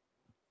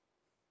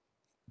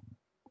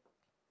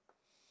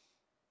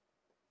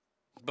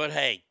 But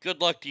hey,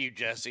 good luck to you,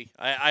 Jesse.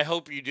 I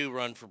hope you do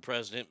run for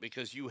president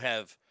because you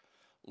have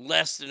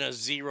less than a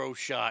 0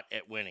 shot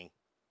at winning.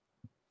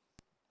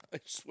 I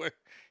swear.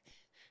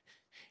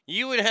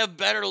 You would have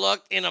better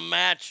luck in a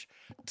match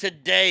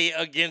today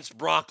against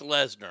Brock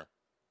Lesnar.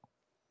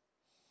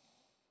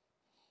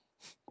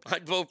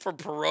 I'd vote for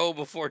Perot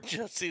before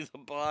Jesse the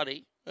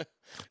Body.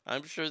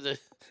 I'm sure that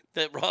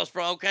Ross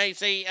Perot. Okay,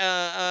 see, you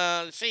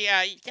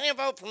can't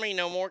vote for me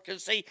no more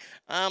because see,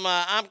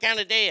 I'm kind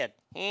of dead.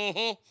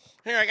 Mm-hmm.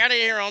 Here, I got it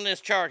here on this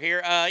chart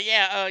here.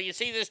 You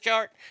see this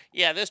chart?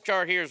 Yeah, this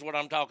chart here is what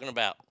I'm talking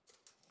about.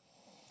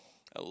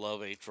 I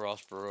love H.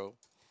 Ross Perot.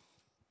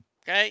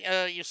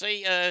 Okay, you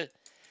see,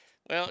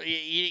 well,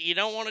 you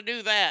don't want to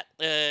do that.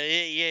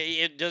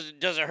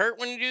 Does it hurt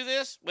when you do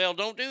this? Well,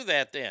 don't do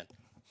that then.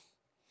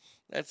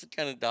 That's the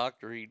kind of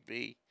doctor he'd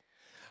be.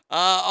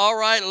 All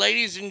right,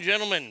 ladies and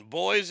gentlemen,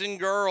 boys and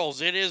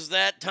girls, it is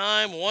that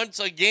time once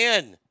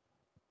again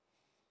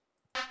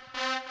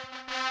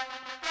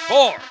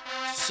for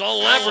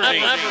Celebrity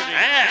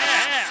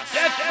Ass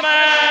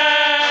Deathmatch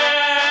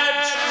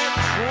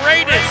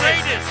Greatest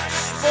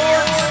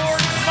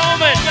Sports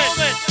Moment.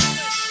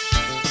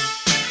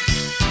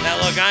 Now,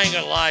 look, I ain't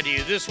going to lie to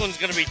you. This one's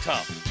going to be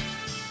tough.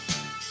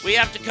 We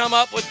have to come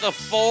up with the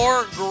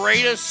 4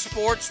 greatest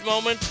sports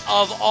moments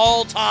of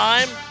all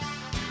time.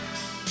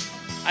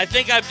 I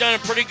think I've done a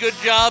pretty good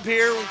job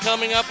here when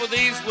coming up with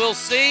these. We'll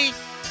see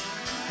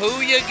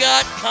who you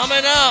got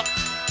coming up.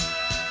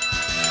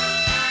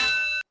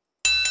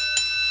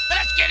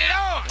 Let's get it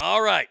on!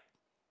 All right.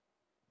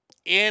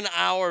 In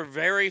our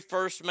very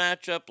first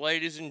matchup,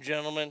 ladies and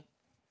gentlemen,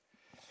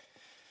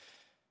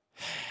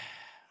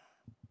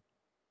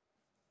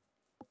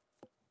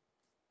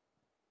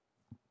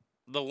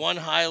 the one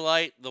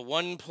highlight, the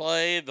one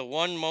play, the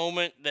one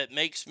moment that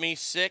makes me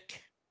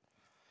sick,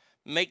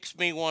 makes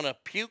me want to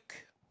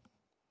puke.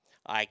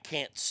 I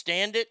can't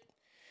stand it.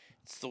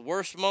 It's the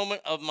worst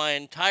moment of my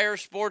entire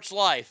sports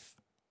life.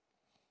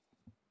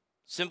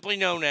 Simply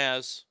known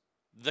as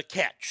the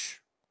catch.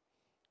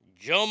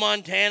 Joe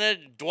Montana,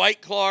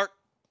 Dwight Clark,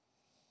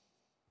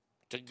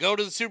 to go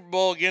to the Super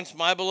Bowl against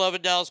my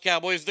beloved Dallas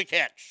Cowboys, the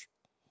catch.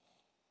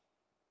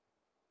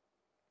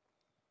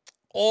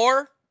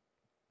 Or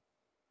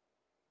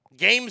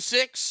Game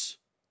 6,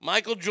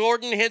 Michael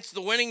Jordan hits the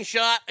winning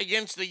shot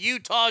against the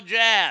Utah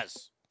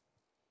Jazz.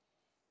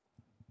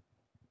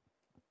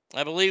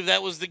 I believe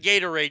that was the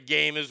Gatorade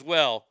game as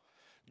well.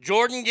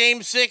 Jordan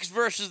Game 6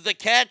 versus the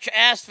catch.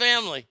 Ass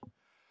family,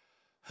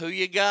 who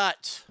you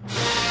got?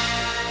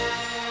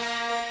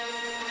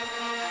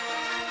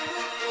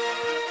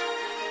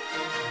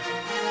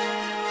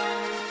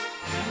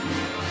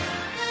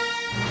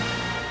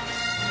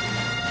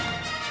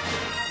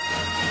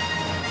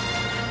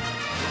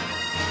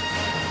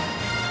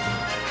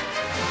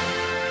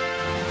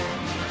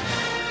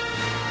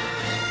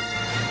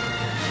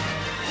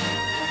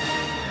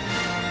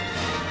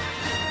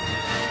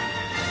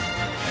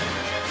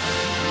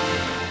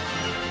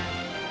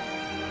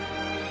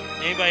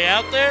 Anybody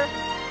out there?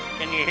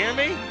 Can you hear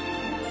me?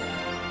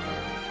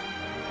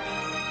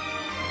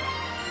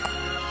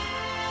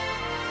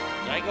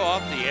 Did I go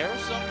off the air or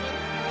something?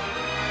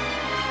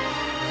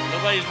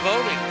 Nobody's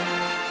voting.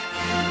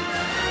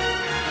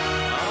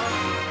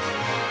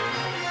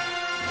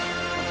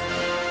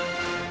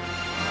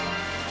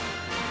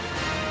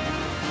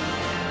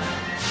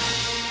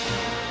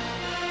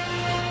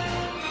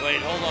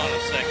 Wait, hold on a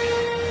second.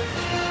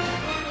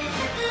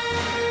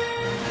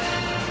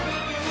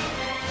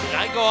 Did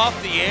I go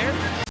off the air?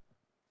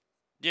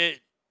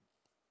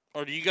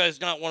 Or do you guys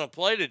not want to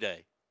play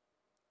today?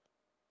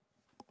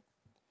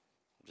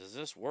 Does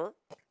this work?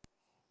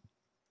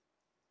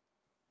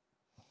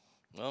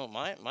 No,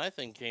 my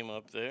thing came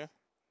up there.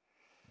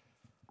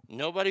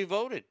 Nobody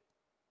voted.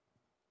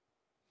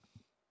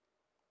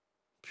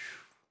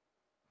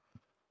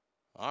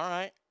 All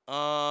right.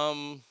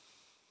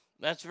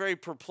 That's very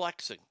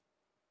perplexing.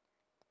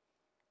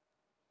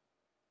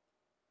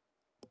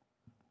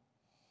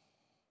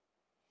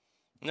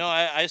 No,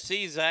 I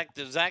see Zach.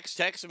 Zach's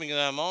texting me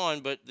that I'm on,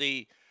 but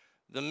the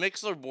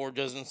Mixler board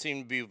doesn't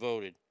seem to be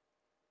voted.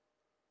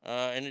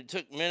 And it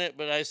took a minute,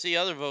 but I see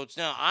other votes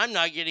now. I'm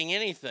not getting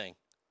anything.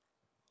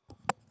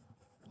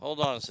 Hold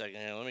on a second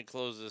here. Let me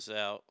close this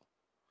out.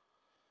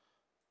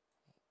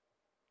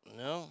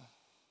 No.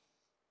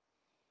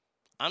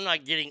 I'm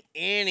not getting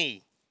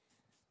any.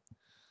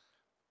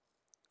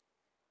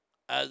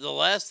 The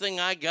last thing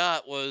I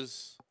got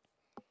was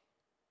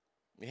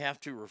you have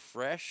to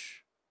refresh.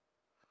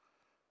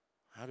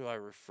 How do I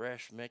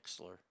refresh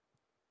Mixler?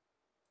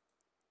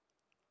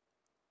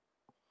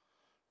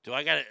 Do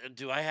I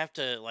have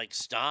to like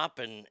stop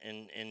and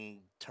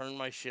turn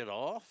my shit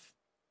off?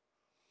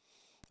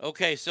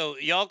 Okay, so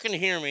y'all can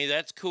hear me.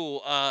 That's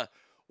cool.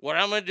 What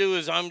I'm going to do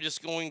is I'm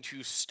just going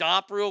to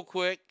stop real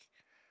quick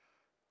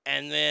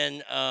and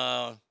then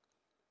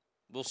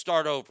we'll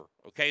start over.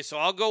 Okay, so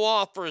I'll go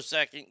off for a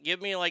second. Give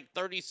me like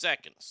 30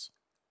 seconds.